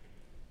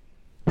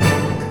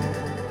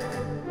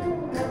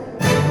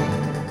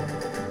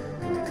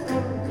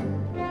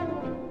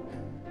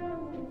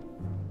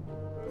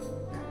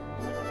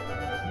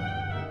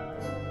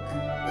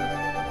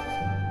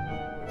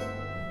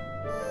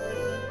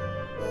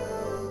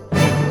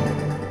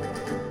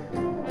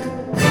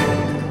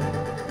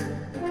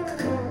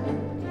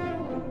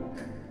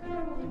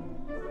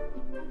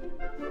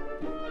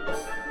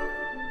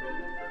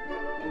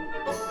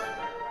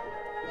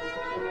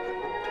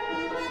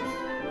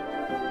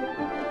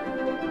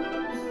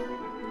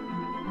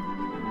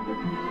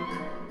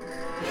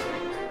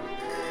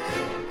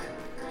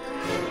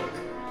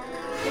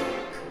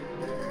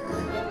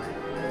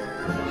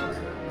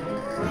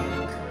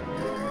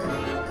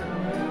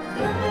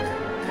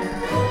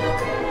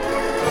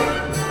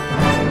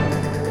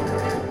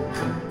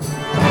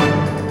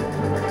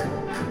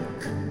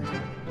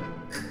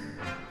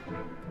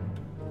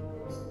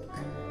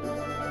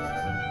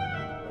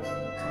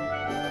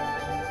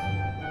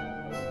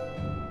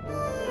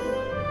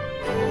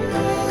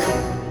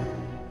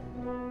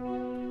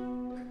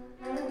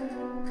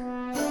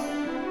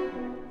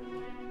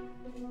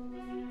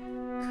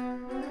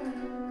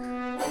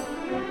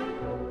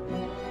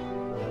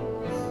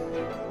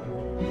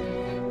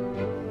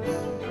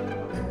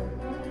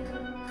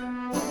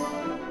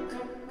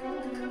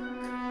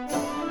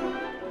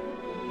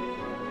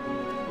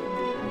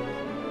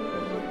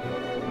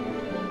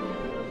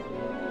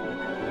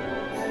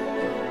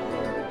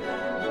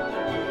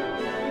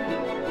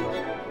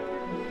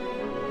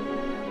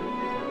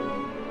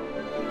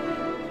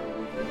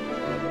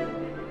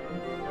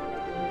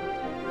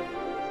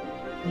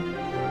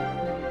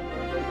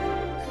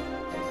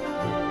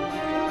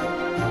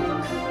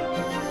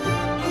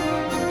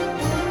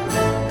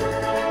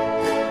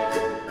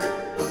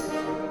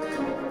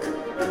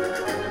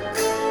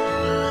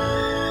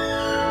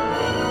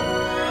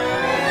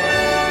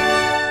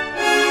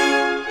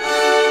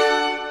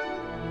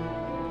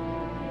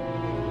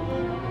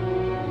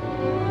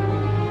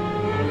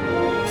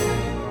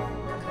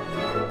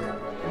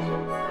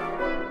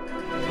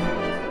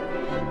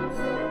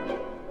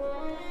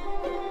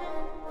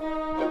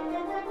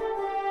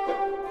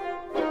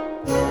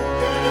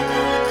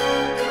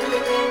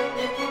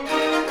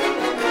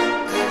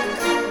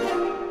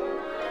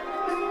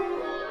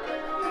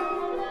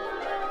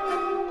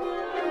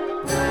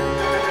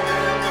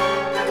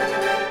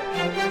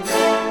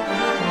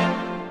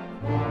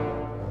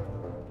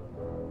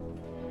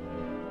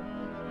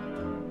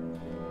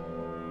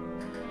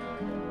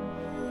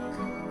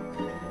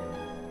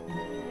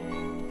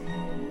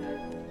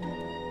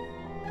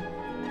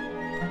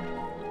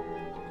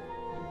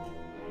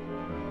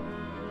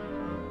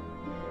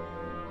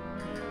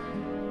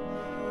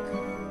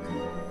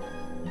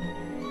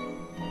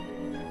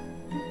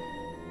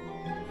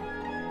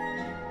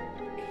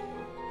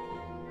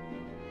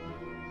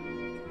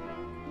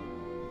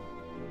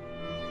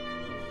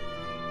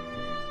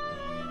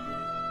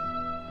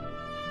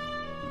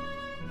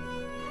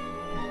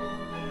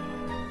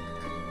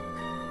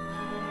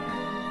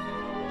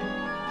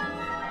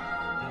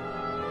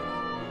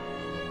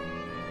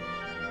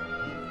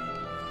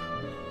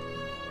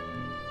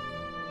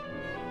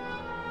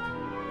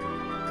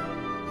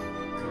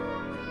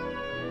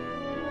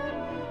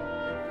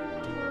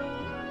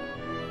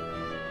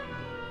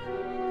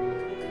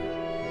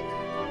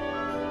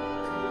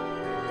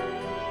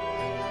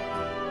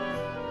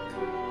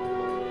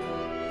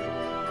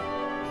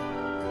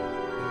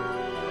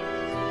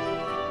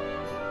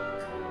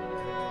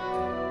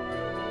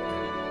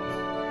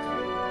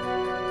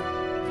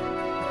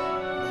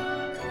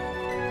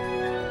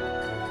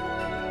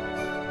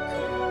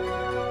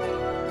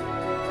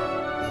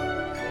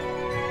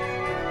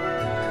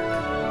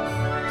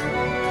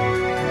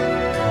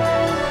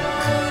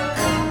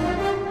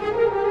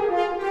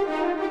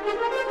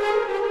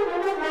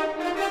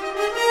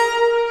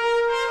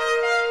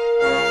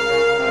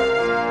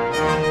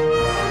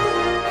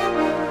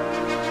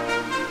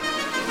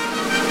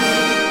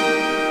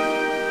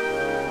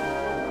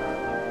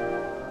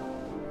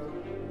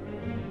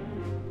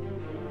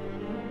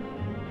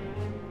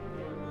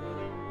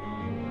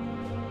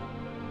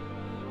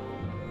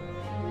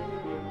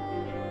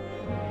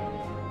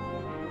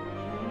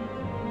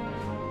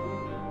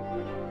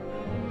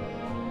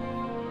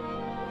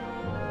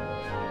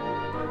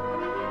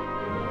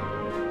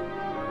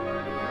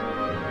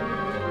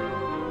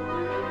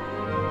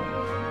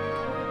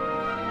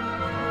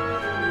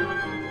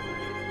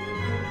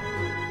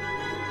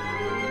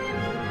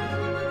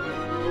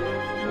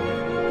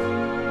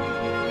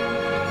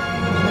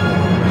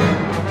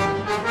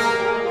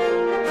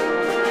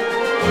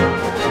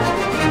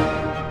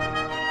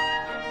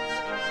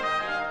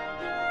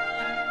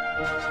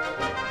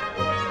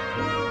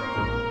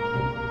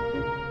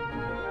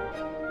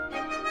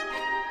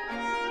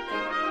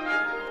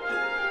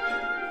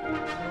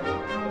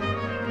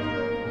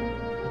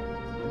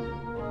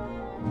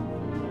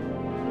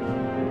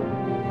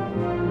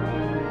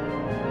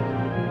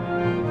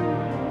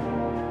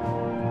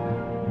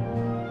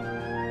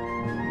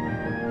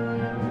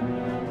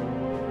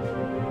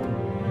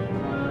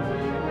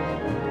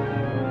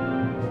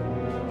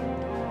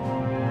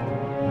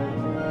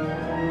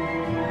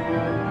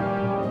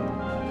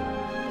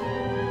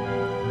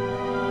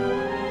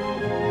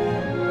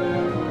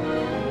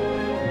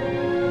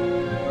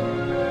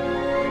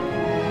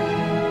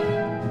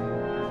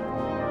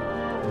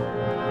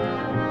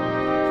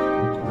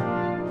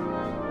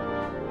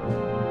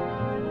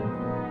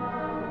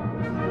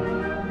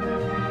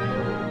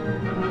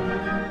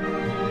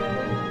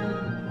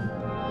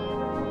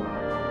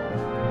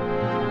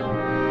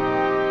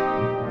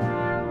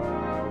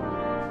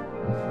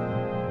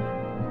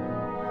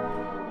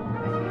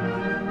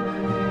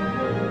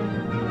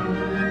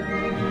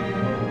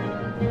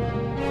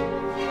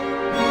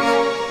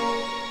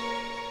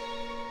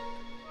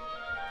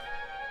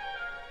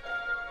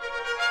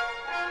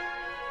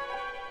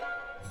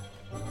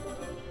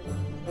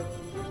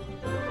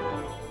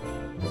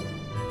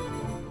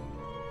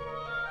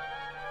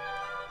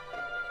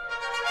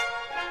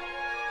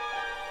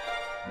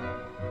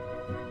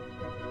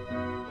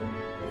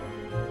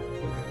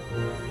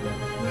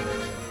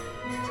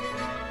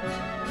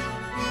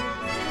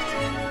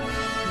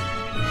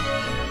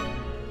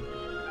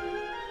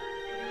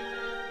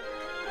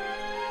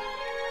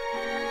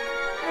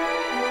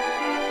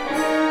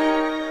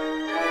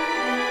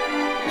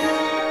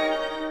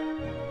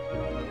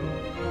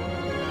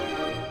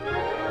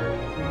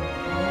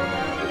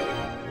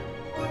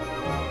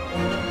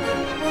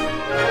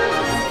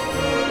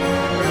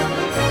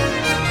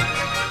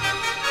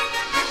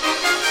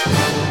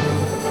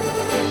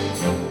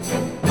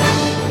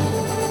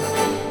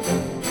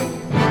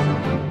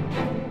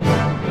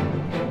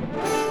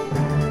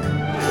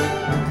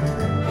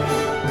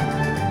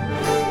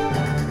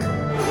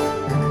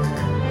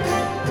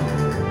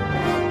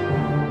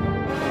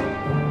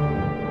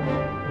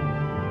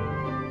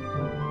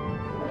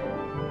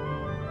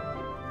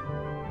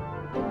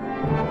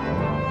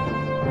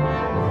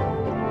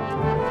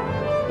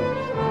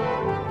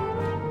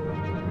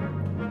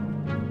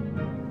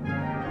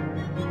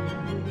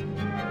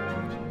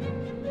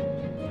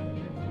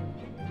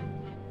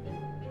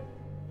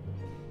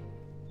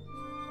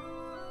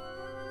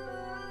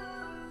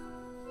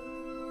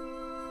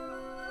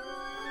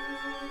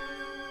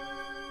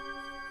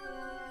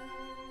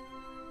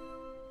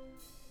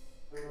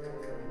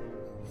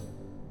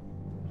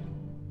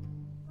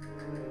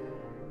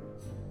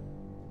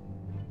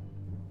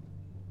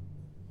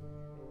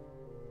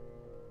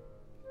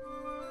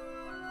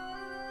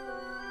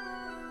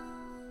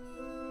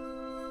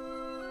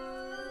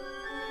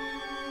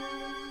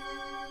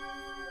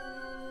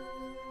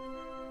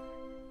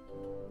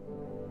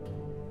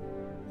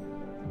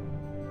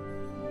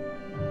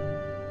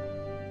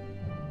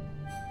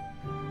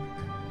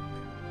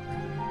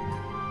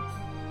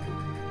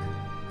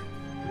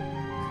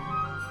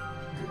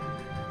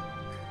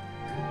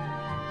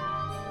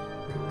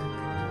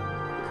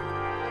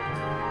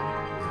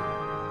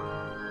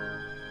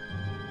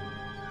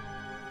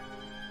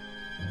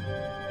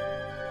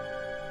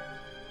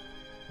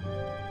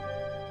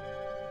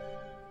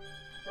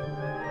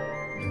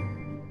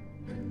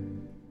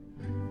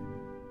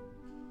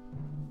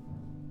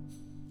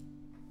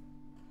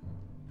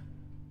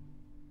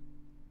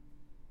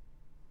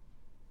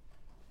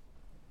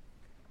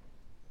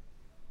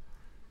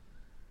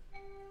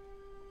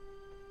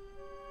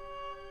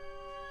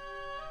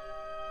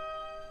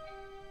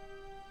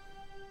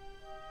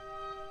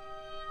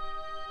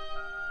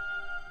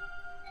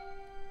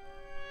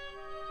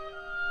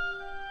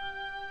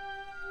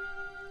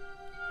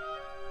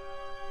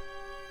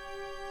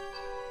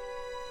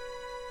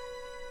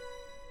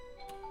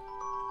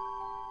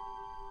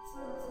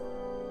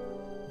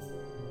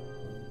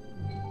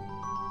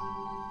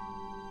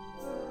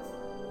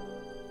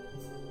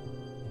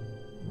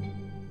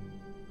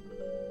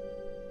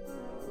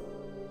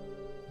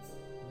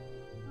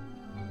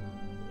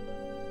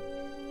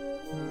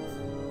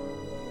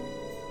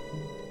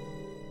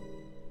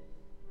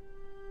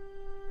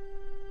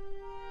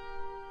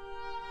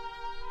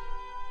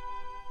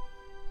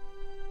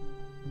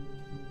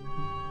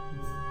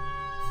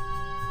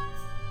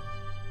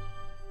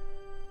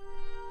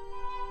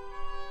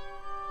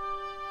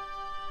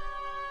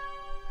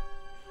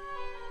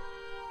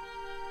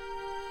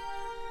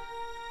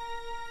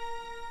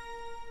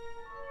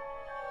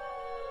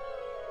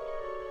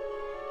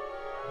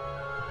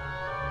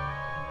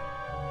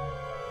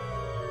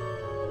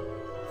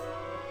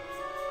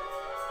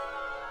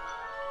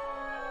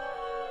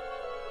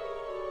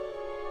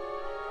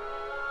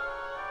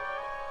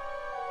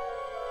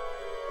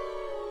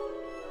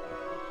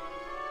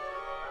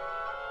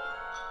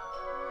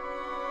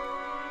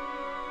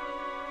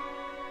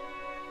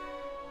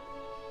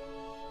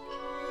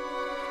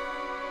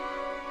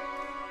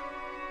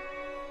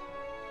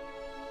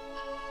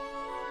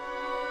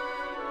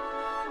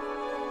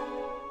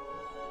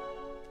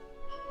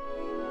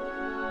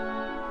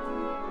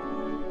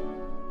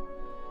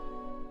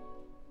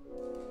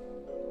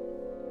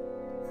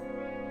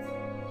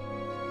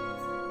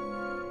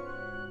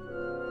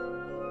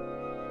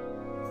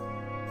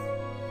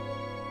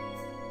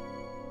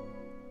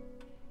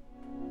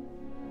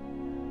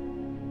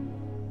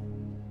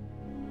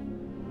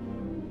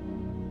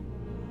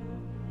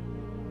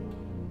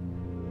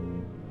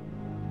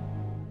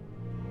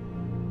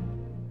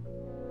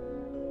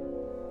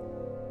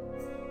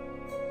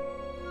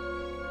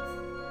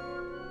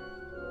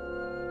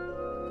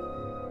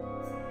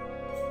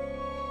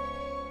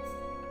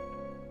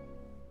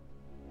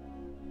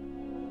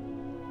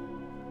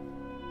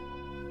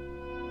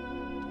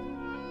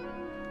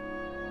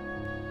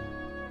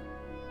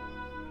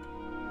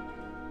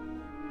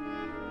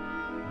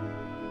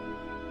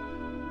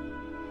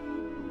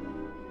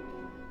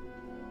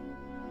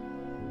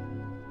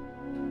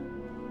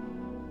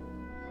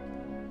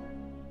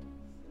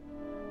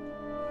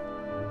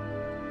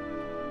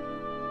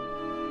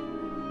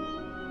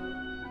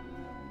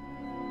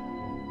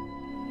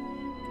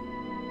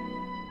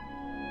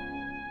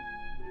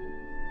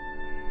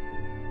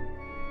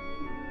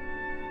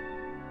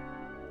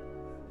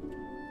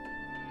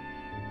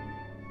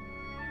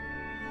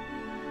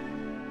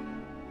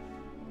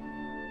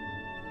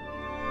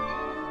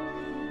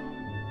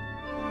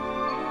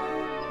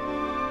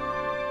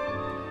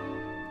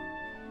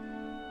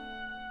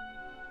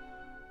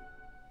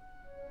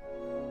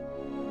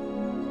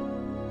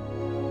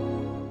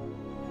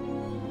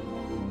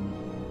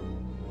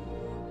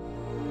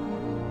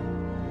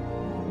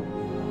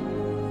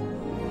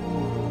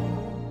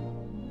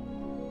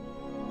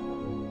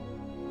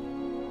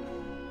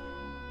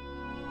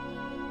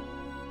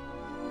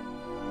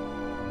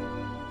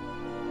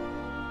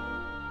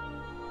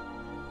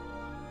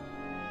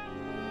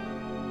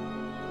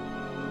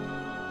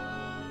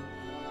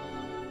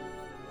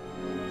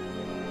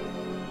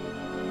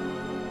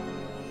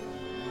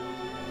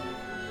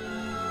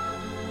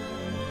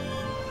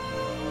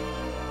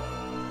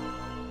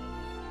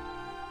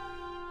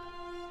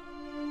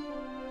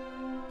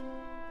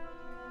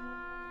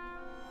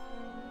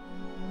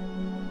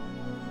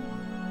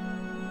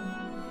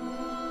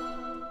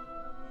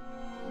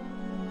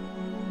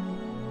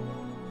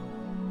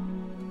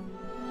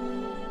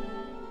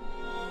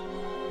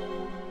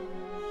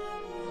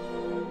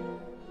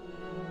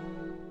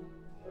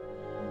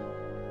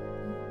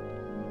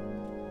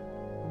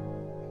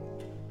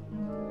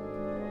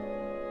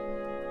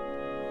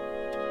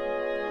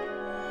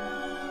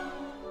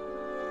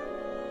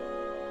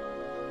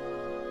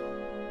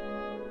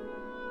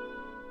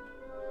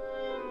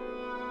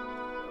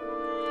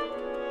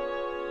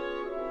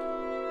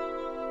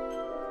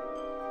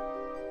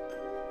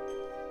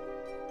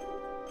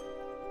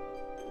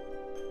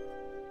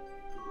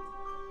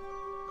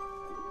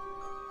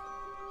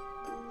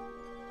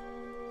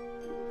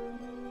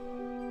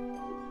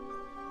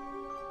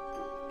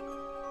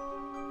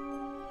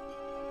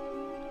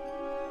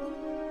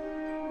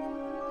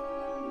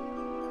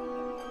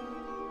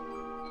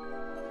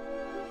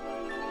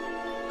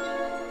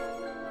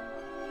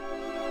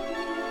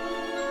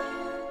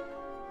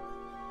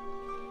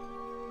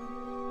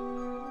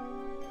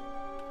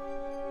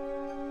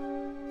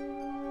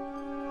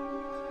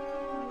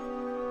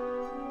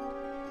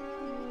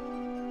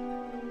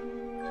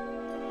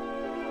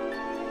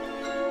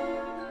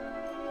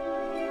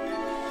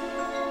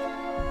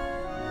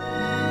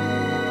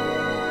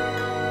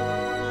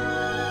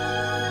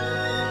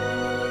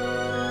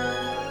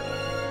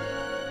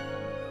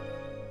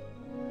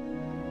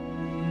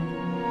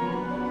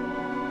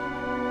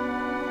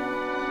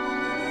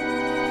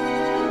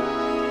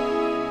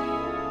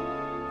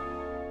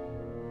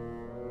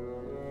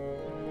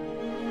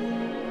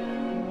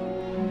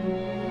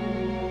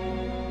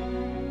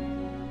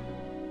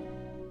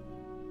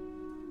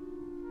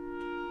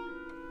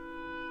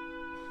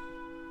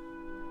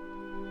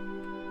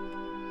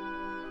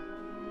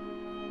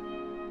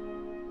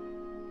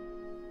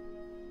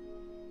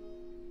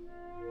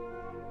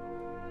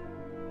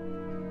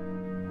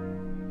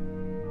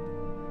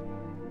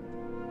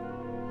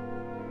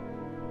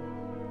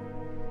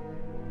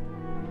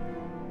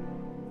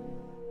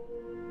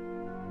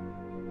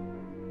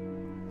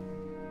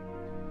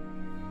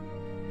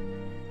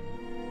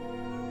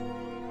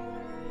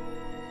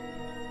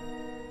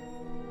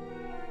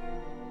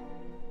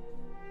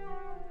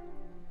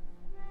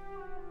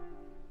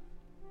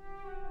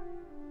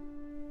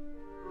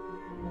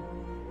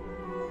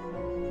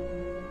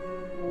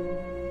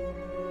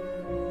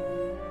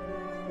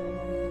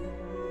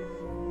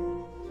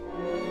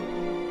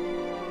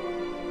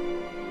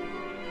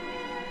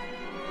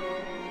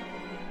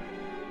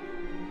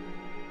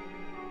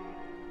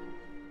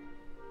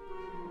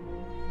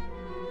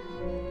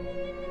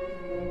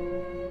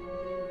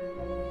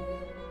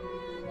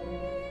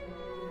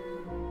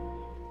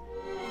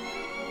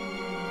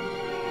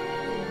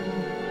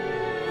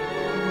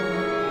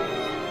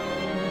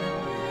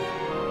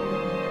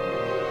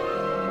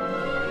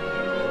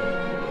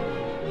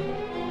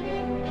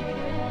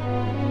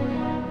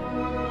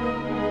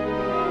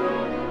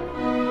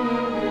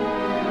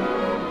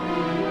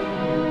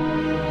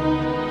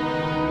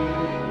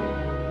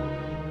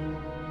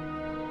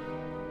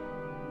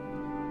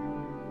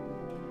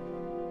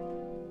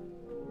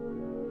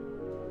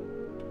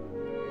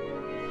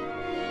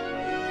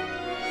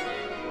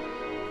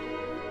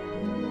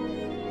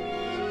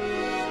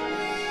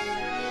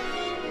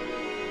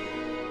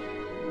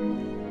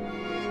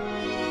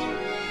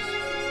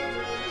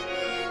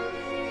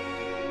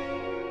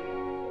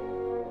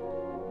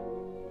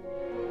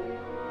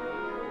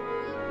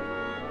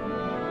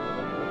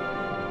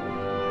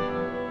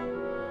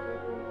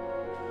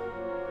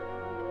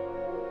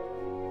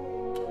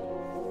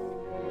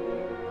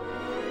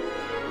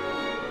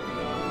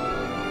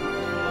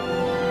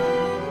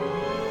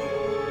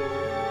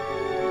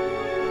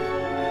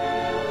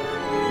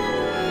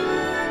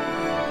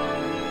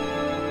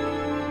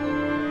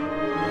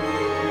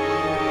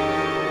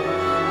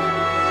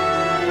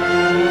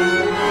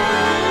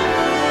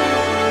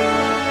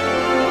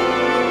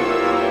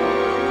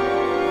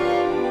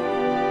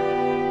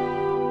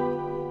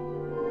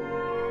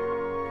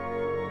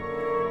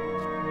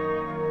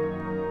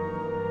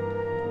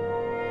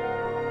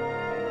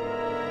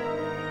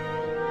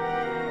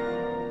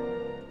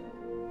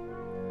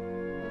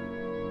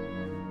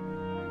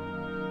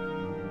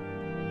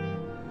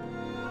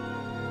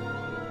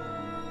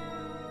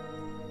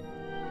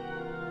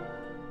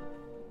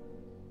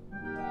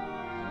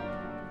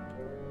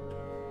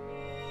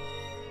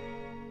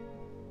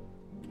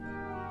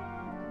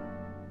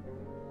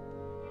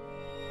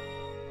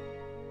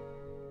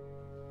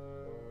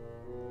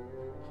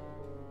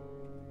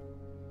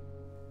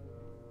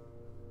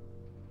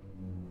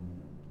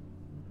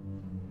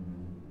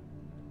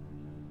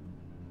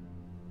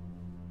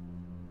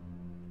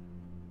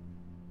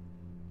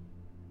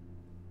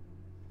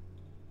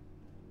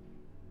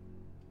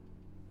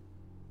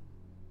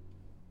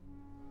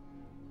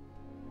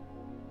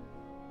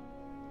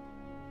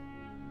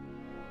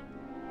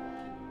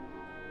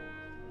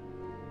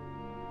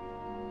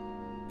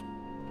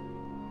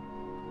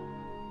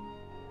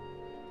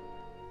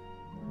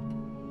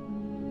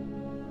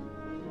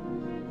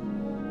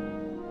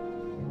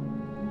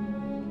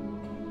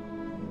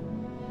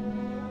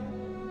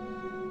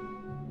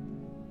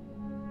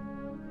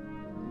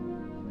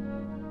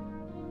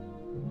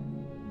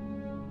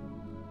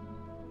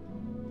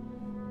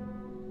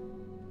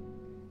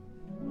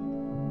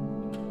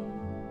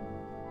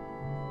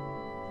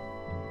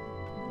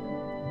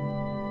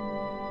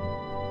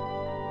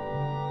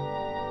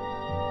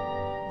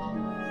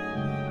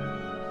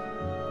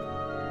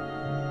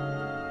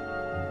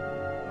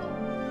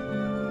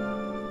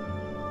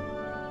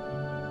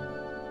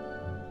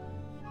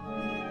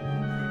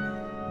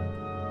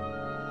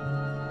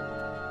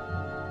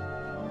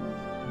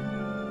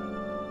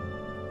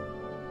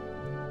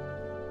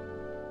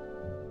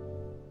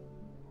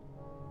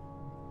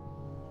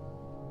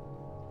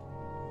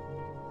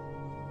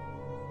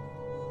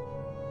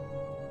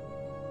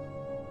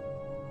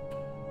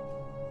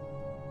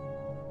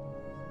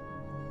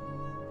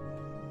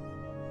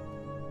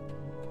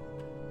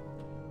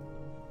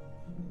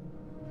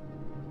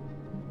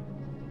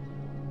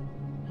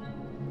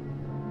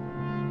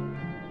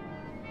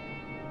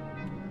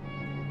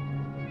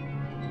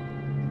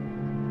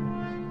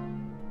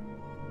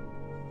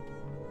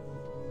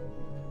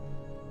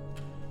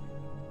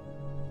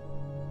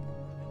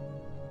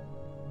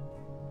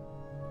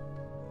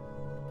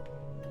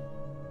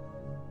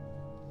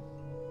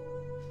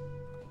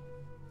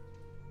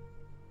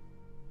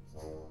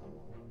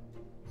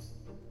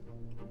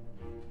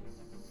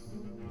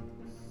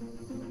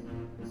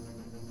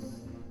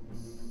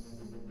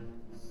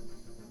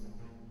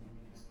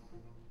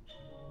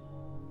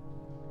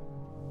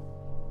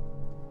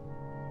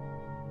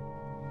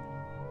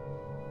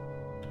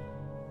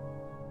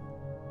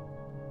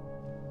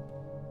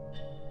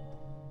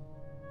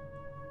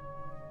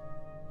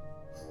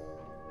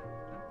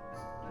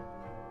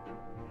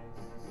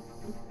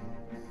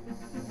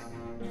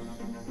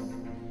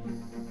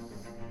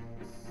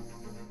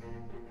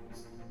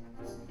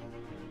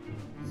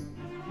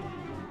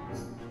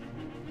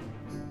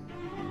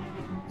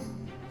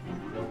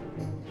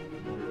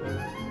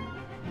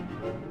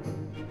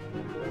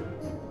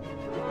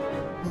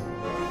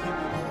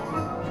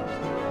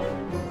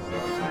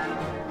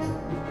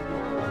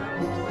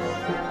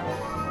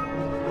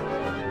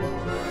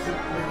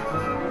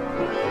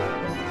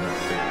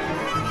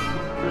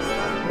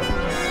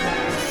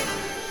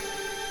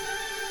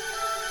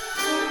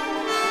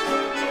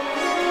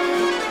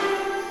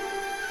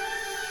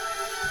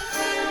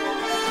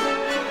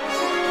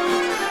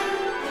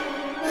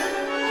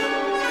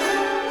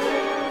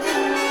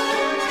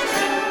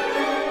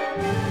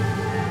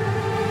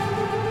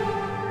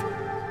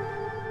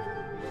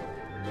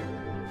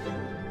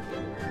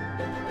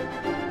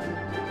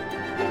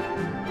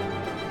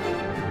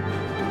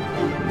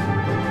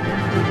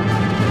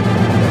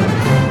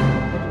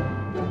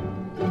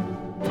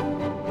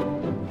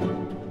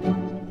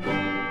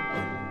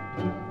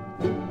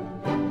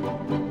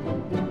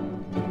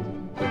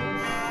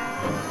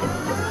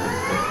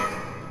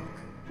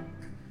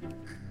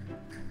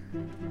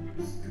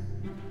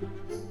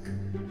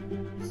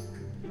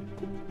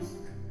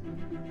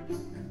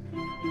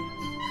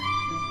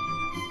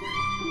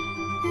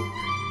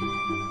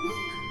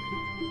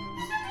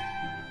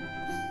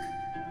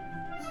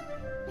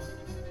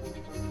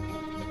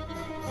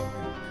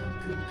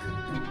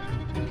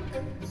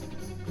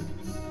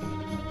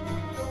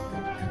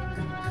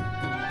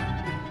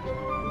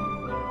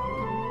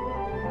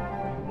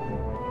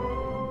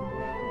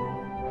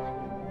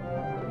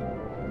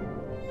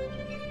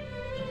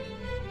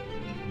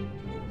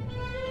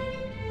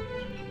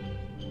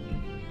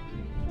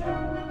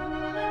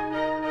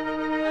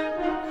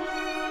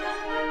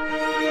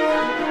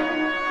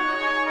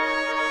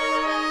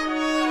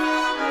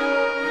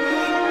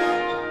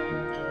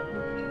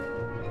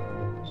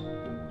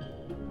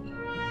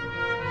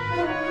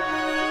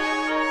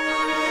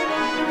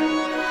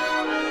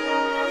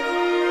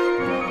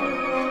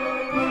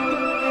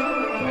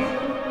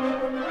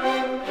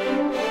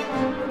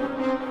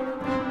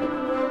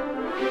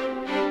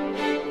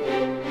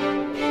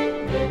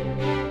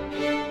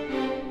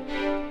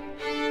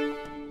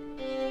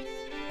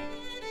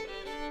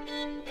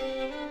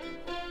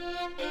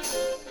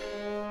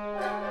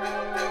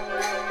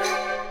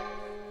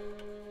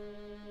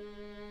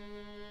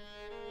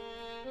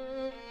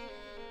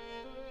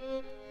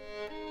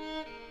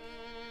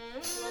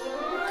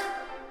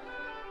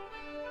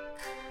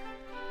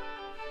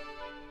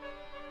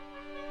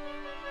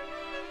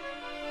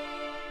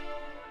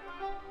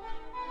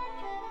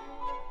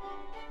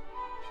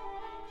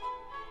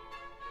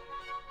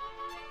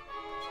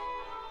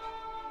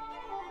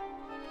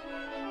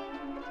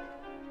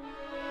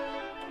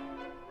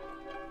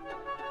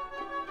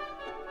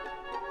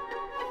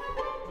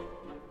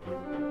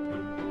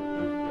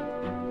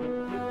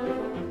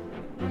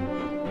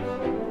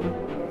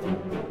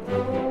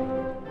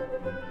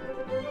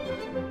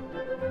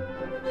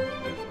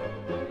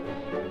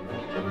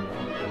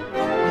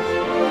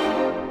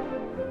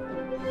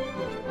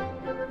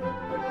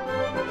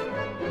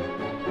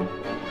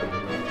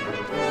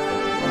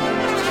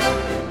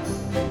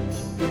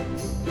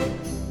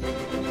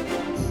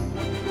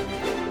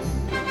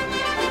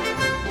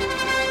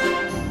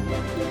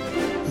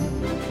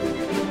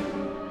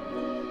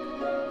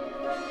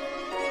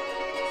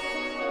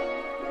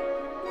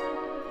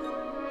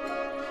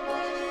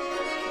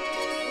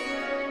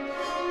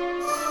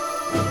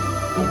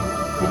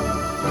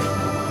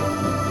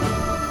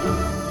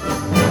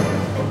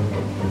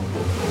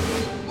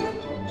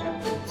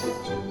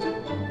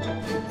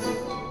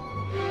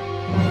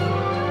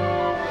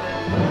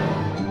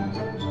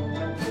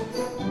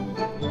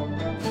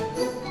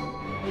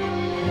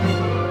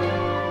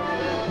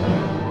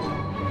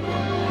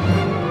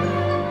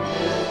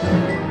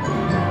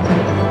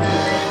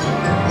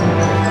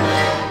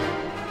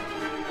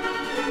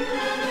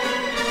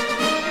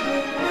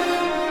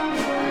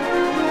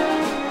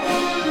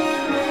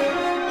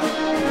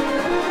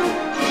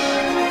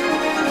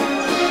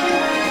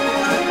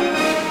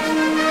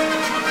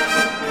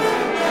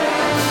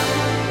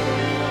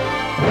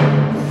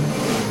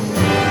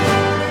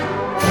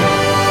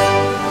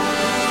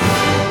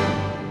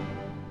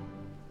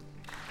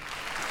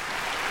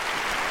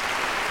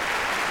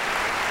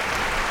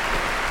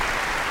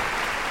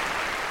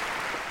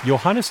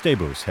 Johannes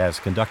Debus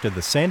has conducted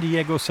the San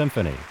Diego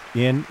Symphony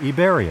in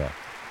Iberia,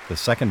 the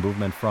second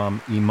movement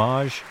from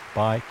Image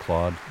by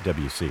Claude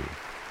Debussy.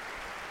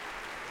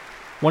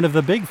 One of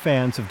the big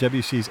fans of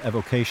Debussy's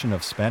evocation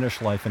of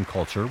Spanish life and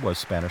culture was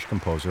Spanish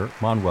composer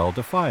Manuel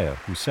de Falla,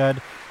 who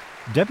said,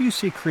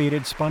 "Debussy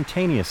created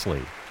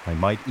spontaneously, I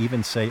might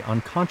even say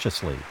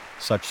unconsciously,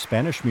 such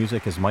Spanish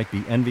music as might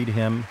be envied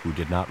him, who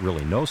did not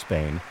really know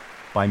Spain,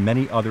 by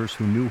many others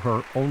who knew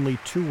her only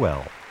too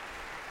well.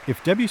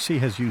 If Debussy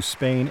has used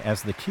Spain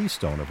as the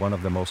keystone of one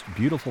of the most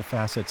beautiful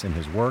facets in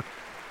his work,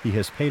 he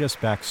has paid us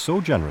back so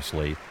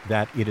generously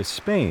that it is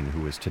Spain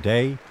who is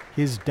today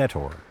his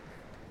debtor."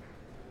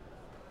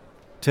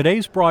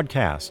 Today's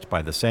broadcast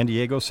by the San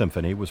Diego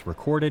Symphony was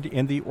recorded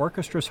in the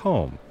orchestra's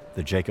home,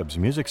 the Jacobs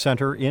Music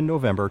Center, in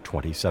November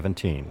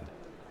 2017.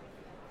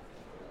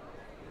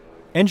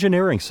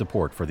 Engineering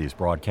support for these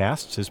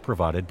broadcasts is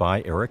provided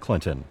by Eric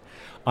Clinton.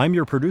 I'm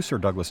your producer,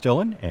 Douglas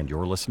Dillon, and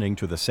you're listening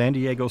to the San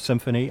Diego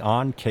Symphony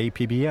on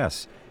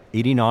KPBS,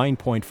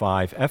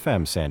 89.5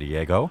 FM San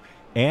Diego,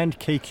 and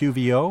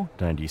KQVO,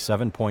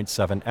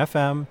 97.7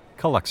 FM,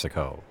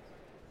 Calexico.